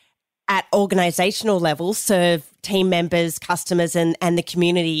affect at organisational level serve team members, customers, and the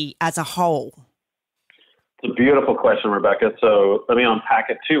community as a whole? It's a beautiful question, Rebecca. So let me unpack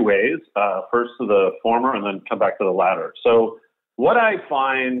it two ways. First to the former and then come back to the latter. So what I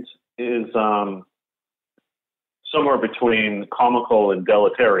find is somewhere between comical and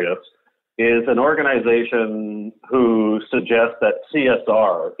deleterious is an organization who suggests that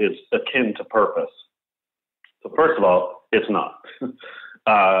CSR is akin to purpose. So first of all, it's not.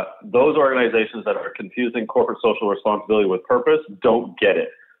 Those organizations that are confusing corporate social responsibility with purpose don't get it.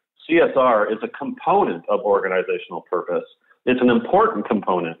 CSR is a component of organizational purpose. It's an important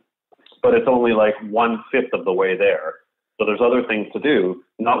component, but it's only like 1/5 of the way there. So there's other things to do,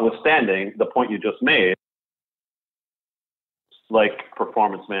 notwithstanding the point you just made, like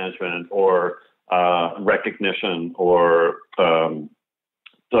performance management or recognition or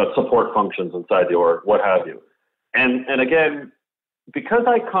the support functions inside the org, what have you. And again, because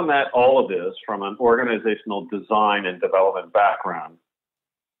I come at all of this from an organizational design and development background,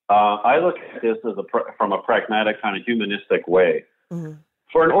 I look at this as from a pragmatic kind of humanistic way. Mm-hmm.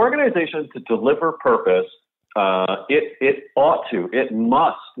 For an organization to deliver purpose, it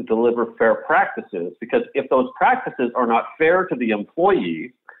must deliver fair practices, because if those practices are not fair to the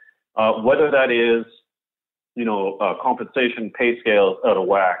employee, whether that is, compensation pay scales out of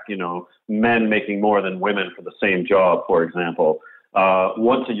whack, men making more than women for the same job, for example,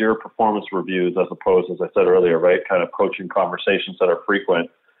 once-a-year performance reviews as opposed, as I said earlier, right, kind of coaching conversations that are frequent,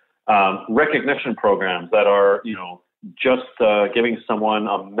 recognition programs that are, just giving someone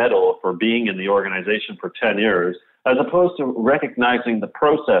a medal for being in the organization for 10 years, as opposed to recognizing the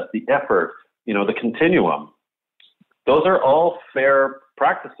process, the effort, the continuum. Those are all fair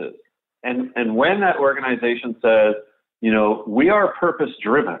practices. And when that organization says, we are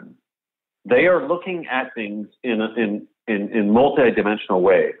purpose-driven, they are looking at things in a multi-dimensional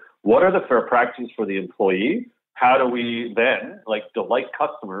way. What are the fair practices for the employee? How do we then delight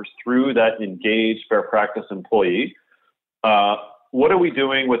customers through that engaged fair practice employee? What are we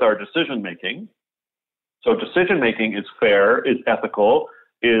doing with our decision making? So decision making is fair, is ethical,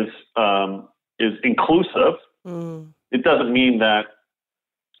 is inclusive. It doesn't mean that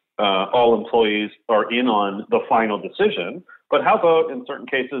all employees are in on the final decision, but how about in certain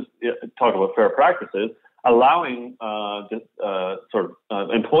cases, talk about fair practices, allowing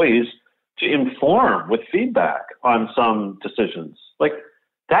employees to inform with feedback on some decisions.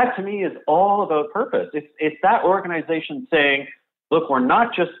 That to me is all about purpose. It's that organization saying, look, we're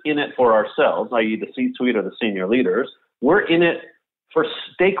not just in it for ourselves, i.e. the C-suite or the senior leaders. We're in it for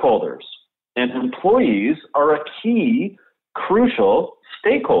stakeholders. And employees are a key, crucial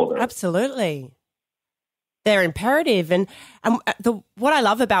stakeholder. Absolutely. They're imperative. And what I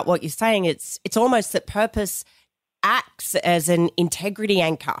love about what you're saying, it's almost that purpose acts as an integrity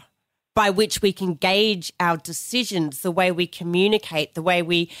anchor by which we can gauge our decisions, the way we communicate, the way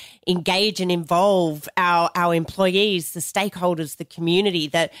we engage and involve our employees, the stakeholders, the community,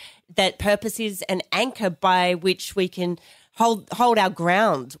 that purpose is an anchor by which we can hold our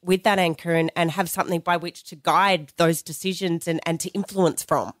ground with that anchor and have something by which to guide those decisions and to influence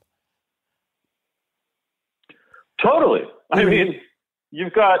from. Totally. I mean,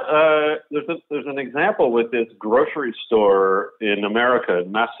 you've got there's an example with this grocery store in America,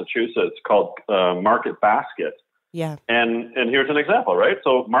 in Massachusetts, called Market Basket. Yeah. And here's an example, right?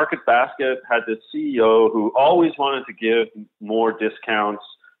 So Market Basket had this CEO who always wanted to give more discounts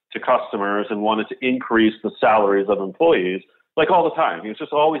to customers and wanted to increase the salaries of employees, all the time. He was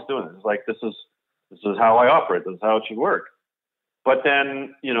just always doing it. It's this is how I operate. This is how it should work. But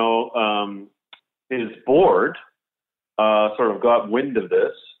then, his board sort of got wind of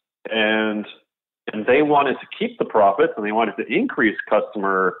this, and they wanted to keep the profits, and they wanted to increase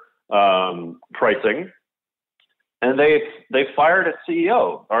customer pricing, and they fired a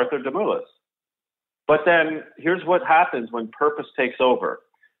CEO, Arthur Demoulas. But then here's what happens when purpose takes over.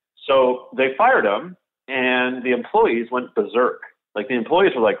 So they fired him, and the employees went berserk. The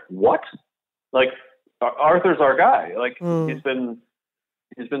employees were like, "What? Arthur's our guy. He's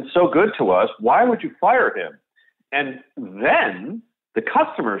been so good to us. Why would you fire him?" And then the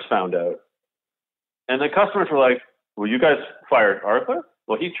customers found out. And the customers were like, "Well, you guys fired Arthur?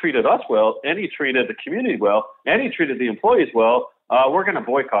 Well, he treated us well, and he treated the community well, and he treated the employees well. We're going to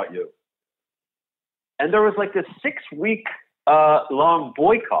boycott you." And there was this 6-week long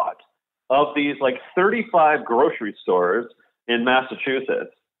boycott of these 35 grocery stores in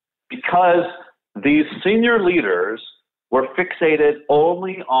Massachusetts because these senior leaders were fixated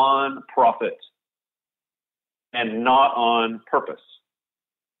only on profit and not on purpose.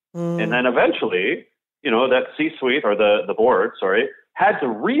 And then eventually, that C-suite or the board, had to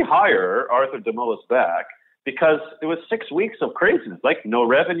rehire Arthur Demoulas back because it was 6 weeks of craziness, no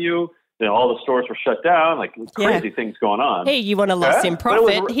revenue. All the stores were shut down, crazy things going on. Hey, you want a loss in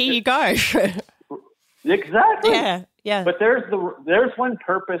profit? Here you go. Exactly. Yeah. But there's when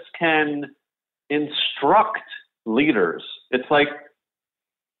purpose can instruct leaders. It's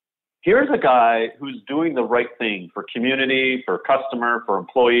here's a guy who's doing the right thing for community, for customer, for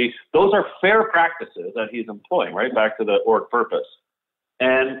employee. Those are fair practices that he's employing, right? Back to the org purpose.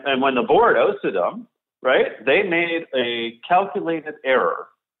 And when the board ousted him, right, they made a calculated error.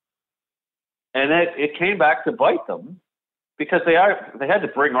 And it came back to bite them because they had to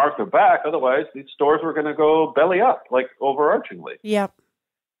bring Arthur back. Otherwise, these stores were going to go belly up, overarchingly. Yep.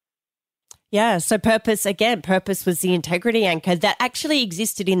 Yeah, so purpose was the integrity anchor that actually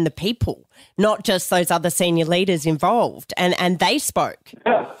existed in the people, not just those other senior leaders involved, and they spoke.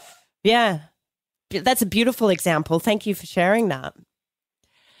 Yeah. Yeah, that's a beautiful example. Thank you for sharing that.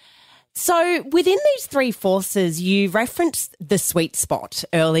 So within these three forces, you referenced the sweet spot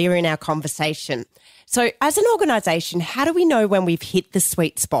earlier in our conversation. So as an organisation, how do we know when we've hit the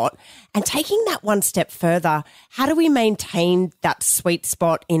sweet spot? And taking that one step further, how do we maintain that sweet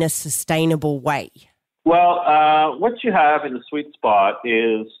spot in a sustainable way? Well, what you have in the sweet spot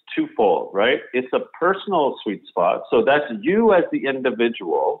is twofold, right? It's a personal sweet spot. So that's you as the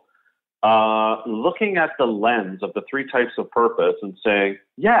individual looking at the lens of the three types of purpose and saying,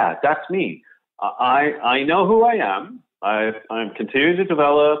 yeah, that's me. I know who I am. I'm continuing to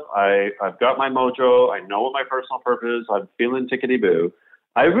develop. I've got my mojo. I know what my personal purpose is. I'm feeling tickety-boo.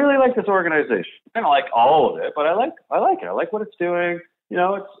 I really like this organization. I don't like all of it, but I like it. I like what it's doing. You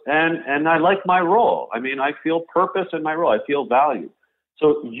know, and I like my role. I mean, I feel purpose in my role. I feel value.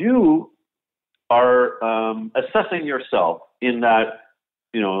 So you are assessing yourself in that,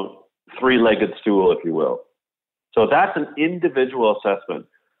 you know, three-legged stool, if you will. So that's an individual assessment.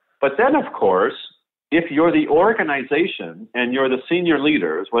 But then, of course, if you're the organization and you're the senior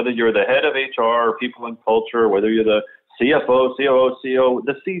leaders, whether you're the head of HR or people in culture, whether you're the CFO, COO, CEO,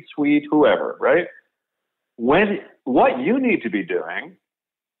 the C-suite, whoever, right? What you need to be doing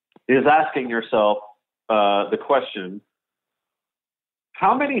is asking yourself the question,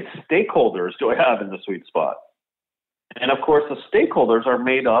 how many stakeholders do I have in the sweet spot? And of course, the stakeholders are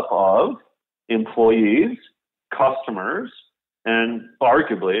made up of employees, customers, and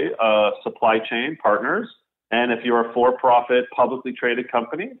arguably supply chain partners. And if you're a for-profit, publicly traded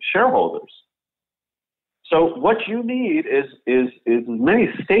company, shareholders. So what you need is as many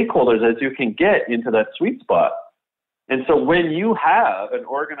stakeholders as you can get into that sweet spot. And so when you have an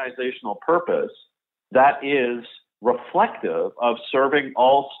organizational purpose that is reflective of serving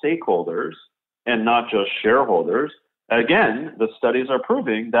all stakeholders and not just shareholders, again, the studies are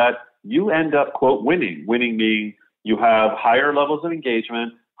proving that you end up, quote, winning. Winning meaning you have higher levels of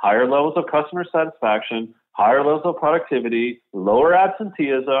engagement, higher levels of customer satisfaction, higher levels of productivity, lower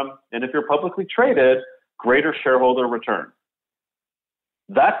absenteeism, and if you're publicly traded, greater shareholder return.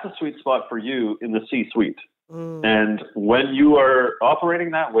 That's the sweet spot for you in the C-suite. And when you are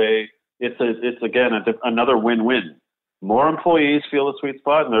operating that way, it's again, another win-win. More employees feel the sweet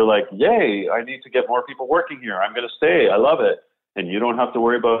spot and they're like, yay, I need to get more people working here. I'm going to stay. I love it. And you don't have to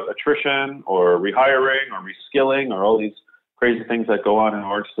worry about attrition or rehiring or reskilling or all these crazy things that go on in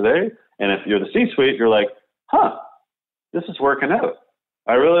orgs today. And if you're the C-suite, you're like, this is working out.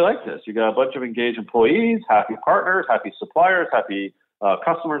 I really like this. You got a bunch of engaged employees, happy partners, happy suppliers, happy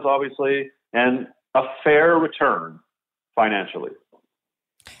customers, obviously, and a fair return financially.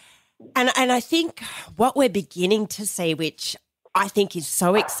 And I think what we're beginning to see, which I think is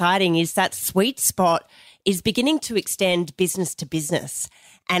so exciting, is that sweet spot is beginning to extend business to business.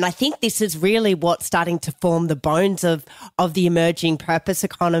 And I think this is really what's starting to form the bones of the emerging purpose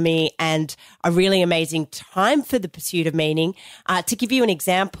economy and a really amazing time for the pursuit of meaning. To give you an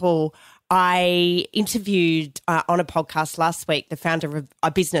example, I interviewed on a podcast last week the founder of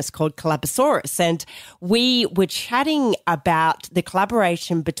a business called Collabosaurus, and we were chatting about the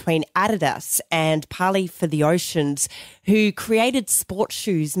collaboration between Adidas and Parley for the Oceans, who created sports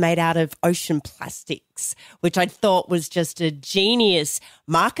shoes made out of ocean plastics, which I thought was just a genius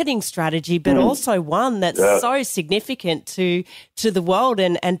marketing strategy, but also one that's so significant to the world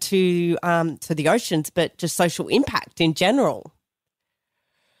and to the oceans, but just social impact in general.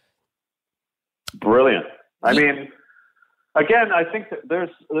 Brilliant. I mean, again, I think that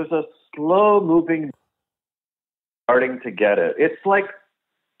there's a slow moving starting to get it. It's like,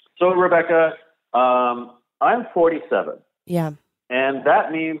 so Rebecca, I'm 47. Yeah. And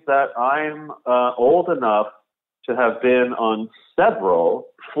that means that I'm old enough to have been on several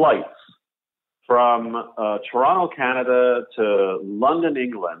flights from Toronto, Canada to London,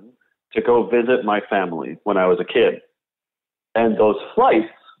 England to go visit my family when I was a kid. And those flights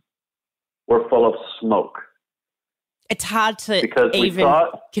were full of smoke. It's hard to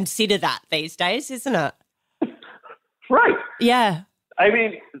consider that these days, isn't it? Right. Yeah. I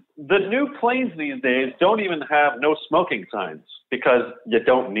mean, the new planes these days don't even have no smoking signs because you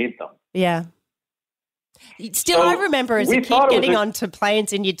don't need them. Yeah. Still, so I remember as a kid getting onto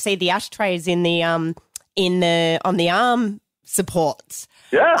planes and you'd see the ashtrays on the arm supports.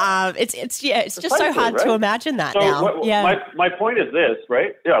 Yeah. It's just so hard to imagine that now. My point is this,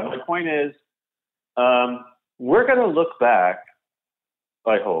 right? Yeah. My point is, we're going to look back,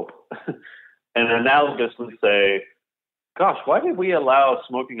 I hope, and analogously say, gosh, why did we allow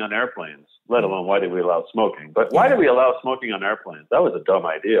smoking on airplanes? Let alone why did we allow smoking? But why did we allow smoking on airplanes? That was a dumb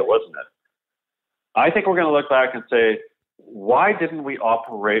idea, wasn't it? I think we're going to look back and say, why didn't we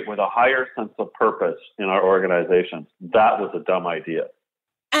operate with a higher sense of purpose in our organizations? That was a dumb idea.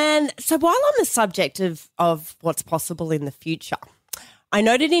 And so while on the subject of what's possible in the future, I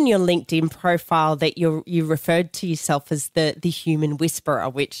noted in your LinkedIn profile that you referred to yourself as the human whisperer,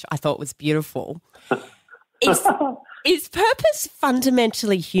 which I thought was beautiful. Is purpose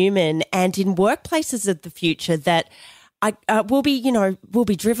fundamentally human, and in workplaces of the future that will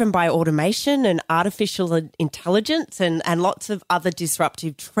be driven by automation and artificial intelligence and lots of other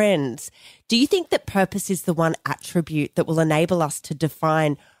disruptive trends. Do you think that purpose is the one attribute that will enable us to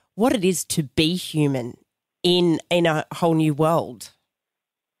define what it is to be human in a whole new world?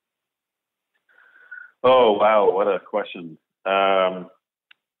 Oh, wow. What a question. I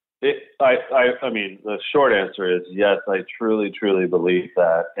mean, the short answer is yes, I truly, truly believe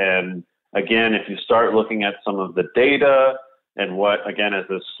that. And again, if you start looking at some of the data and what, again, as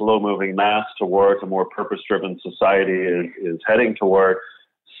this slow-moving mass towards a more purpose-driven society is heading toward,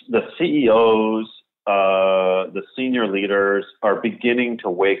 the CEOs, the senior leaders are beginning to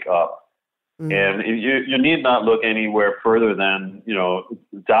wake up. And you need not look anywhere further than,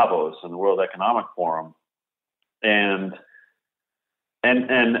 Davos and the World Economic Forum. And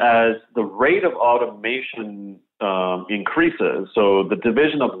as the rate of automation increases, so the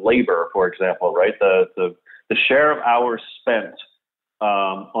division of labor, for example, right, the share of hours spent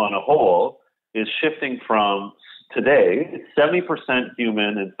on a whole is shifting from today 70%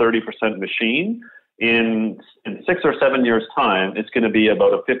 human and 30% machine. In 6 or 7 years' time, it's going to be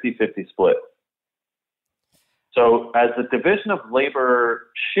about a 50-50 split. So as the division of labor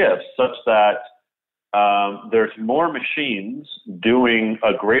shifts such that there's more machines doing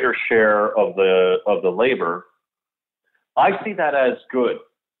a greater share of the labor, I see that as good.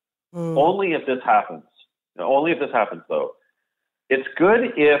 Only if this happens. Only if this happens, though. It's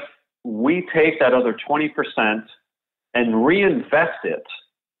good if we take that other 20% and reinvest it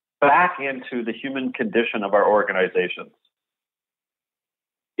back into the human condition of our organizations.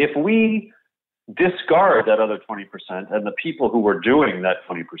 If we discard that other 20% and the people who were doing that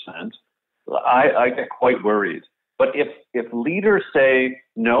 20%, I get quite worried. But if leaders say,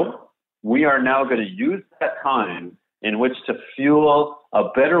 no, we are now going to use that time in which to fuel a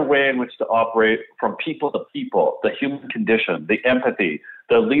better way in which to operate from people to people, the human condition, the empathy,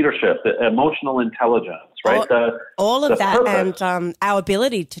 the leadership, the emotional intelligence, right? All of that purpose. And our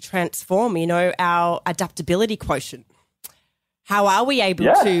ability to transform, our adaptability quotient. How are we able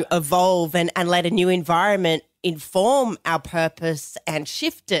to evolve and let a new environment inform our purpose and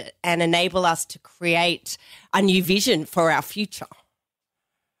shift it and enable us to create a new vision for our future?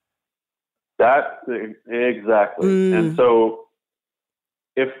 That exactly. And so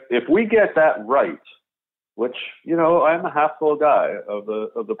if we get that right, which, I'm a half full guy of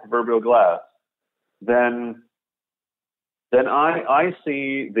the proverbial glass, then I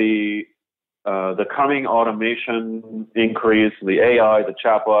see the coming automation increase, the AI, the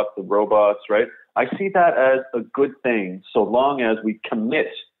chatbots, the robots, right? I see that as a good thing so long as we commit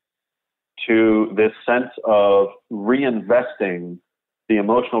to this sense of reinvesting the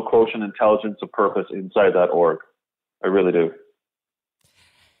emotional quotient intelligence of purpose inside that org. I really do.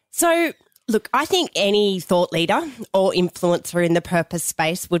 So, look, I think any thought leader or influencer in the purpose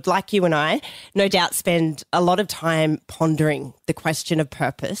space would, like you and I, no doubt spend a lot of time pondering the question of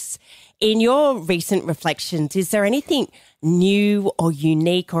purpose. In your recent reflections, is there anything new or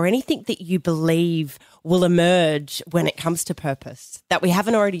unique or anything that you believe will emerge when it comes to purpose that we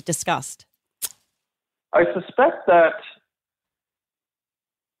haven't already discussed? I suspect that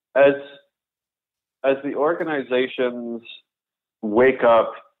as the organizations wake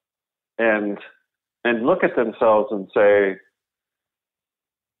up and look at themselves and say,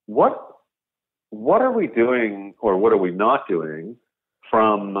 what are we doing or what are we not doing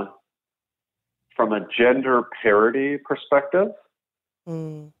from a gender parity perspective?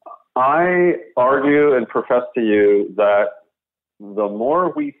 I argue and profess to you that the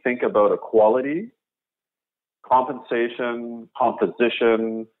more we think about equality, compensation,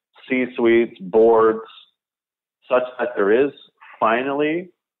 composition, C-suites, boards, such that there is finally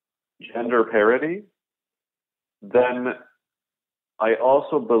gender parity, then I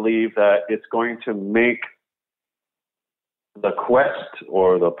also believe that it's going to make the quest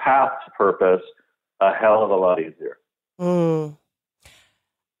or the path to purpose a hell of a lot easier.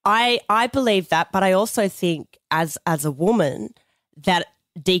 I believe that, but I also think as a woman that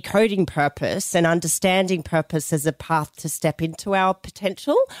decoding purpose and understanding purpose as a path to step into our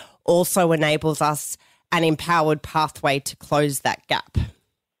potential also enables us an empowered pathway to close that gap.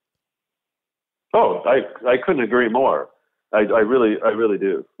 Oh, I couldn't agree more. I really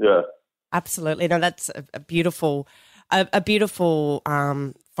do. Yeah. Absolutely. No, that's a beautiful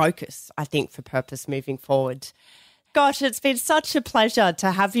focus, I think, for purpose moving forward. Gosh, it's been such a pleasure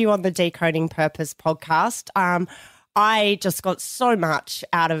to have you on the Decoding Purpose podcast. I just got so much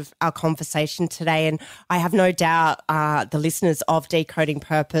out of our conversation today, and I have no doubt the listeners of Decoding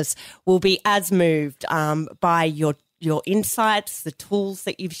Purpose will be as moved by your your insights, the tools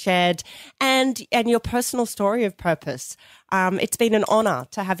that you've shared, and your personal story of purpose. It's been an honour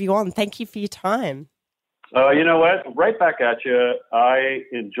to have you on. Thank you for your time. You know what? Right back at you. I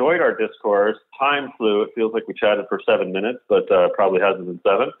enjoyed our discourse. Time flew. It feels like we chatted for 7 minutes, but probably hasn't been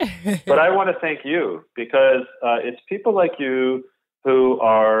 7. But I want to thank you because it's people like you who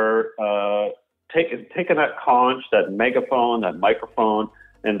are taking that conch, that megaphone, that microphone,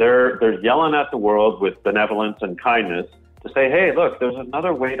 and they're yelling at the world with benevolence and kindness to say, hey, look, there's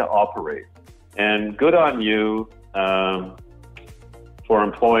another way to operate. And good on you for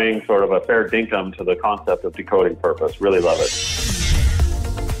employing sort of a fair dinkum to the concept of decoding purpose. Really love it.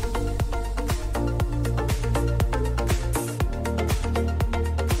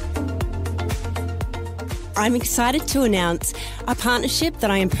 I'm excited to announce a partnership that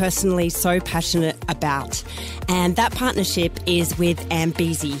I am personally so passionate about. And that partnership is with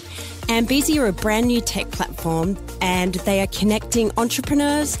Ambezi. Ambezi are a brand new tech platform, and they are connecting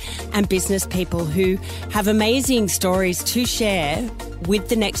entrepreneurs and business people who have amazing stories to share with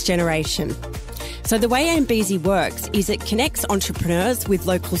the next generation. So the way Ambezi works is it connects entrepreneurs with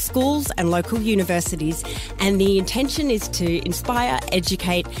local schools and local universities, and the intention is to inspire,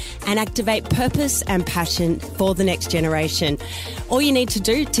 educate and activate purpose and passion for the next generation. All you need to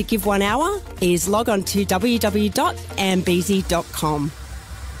do to give 1 hour is log on to www.ambezi.com.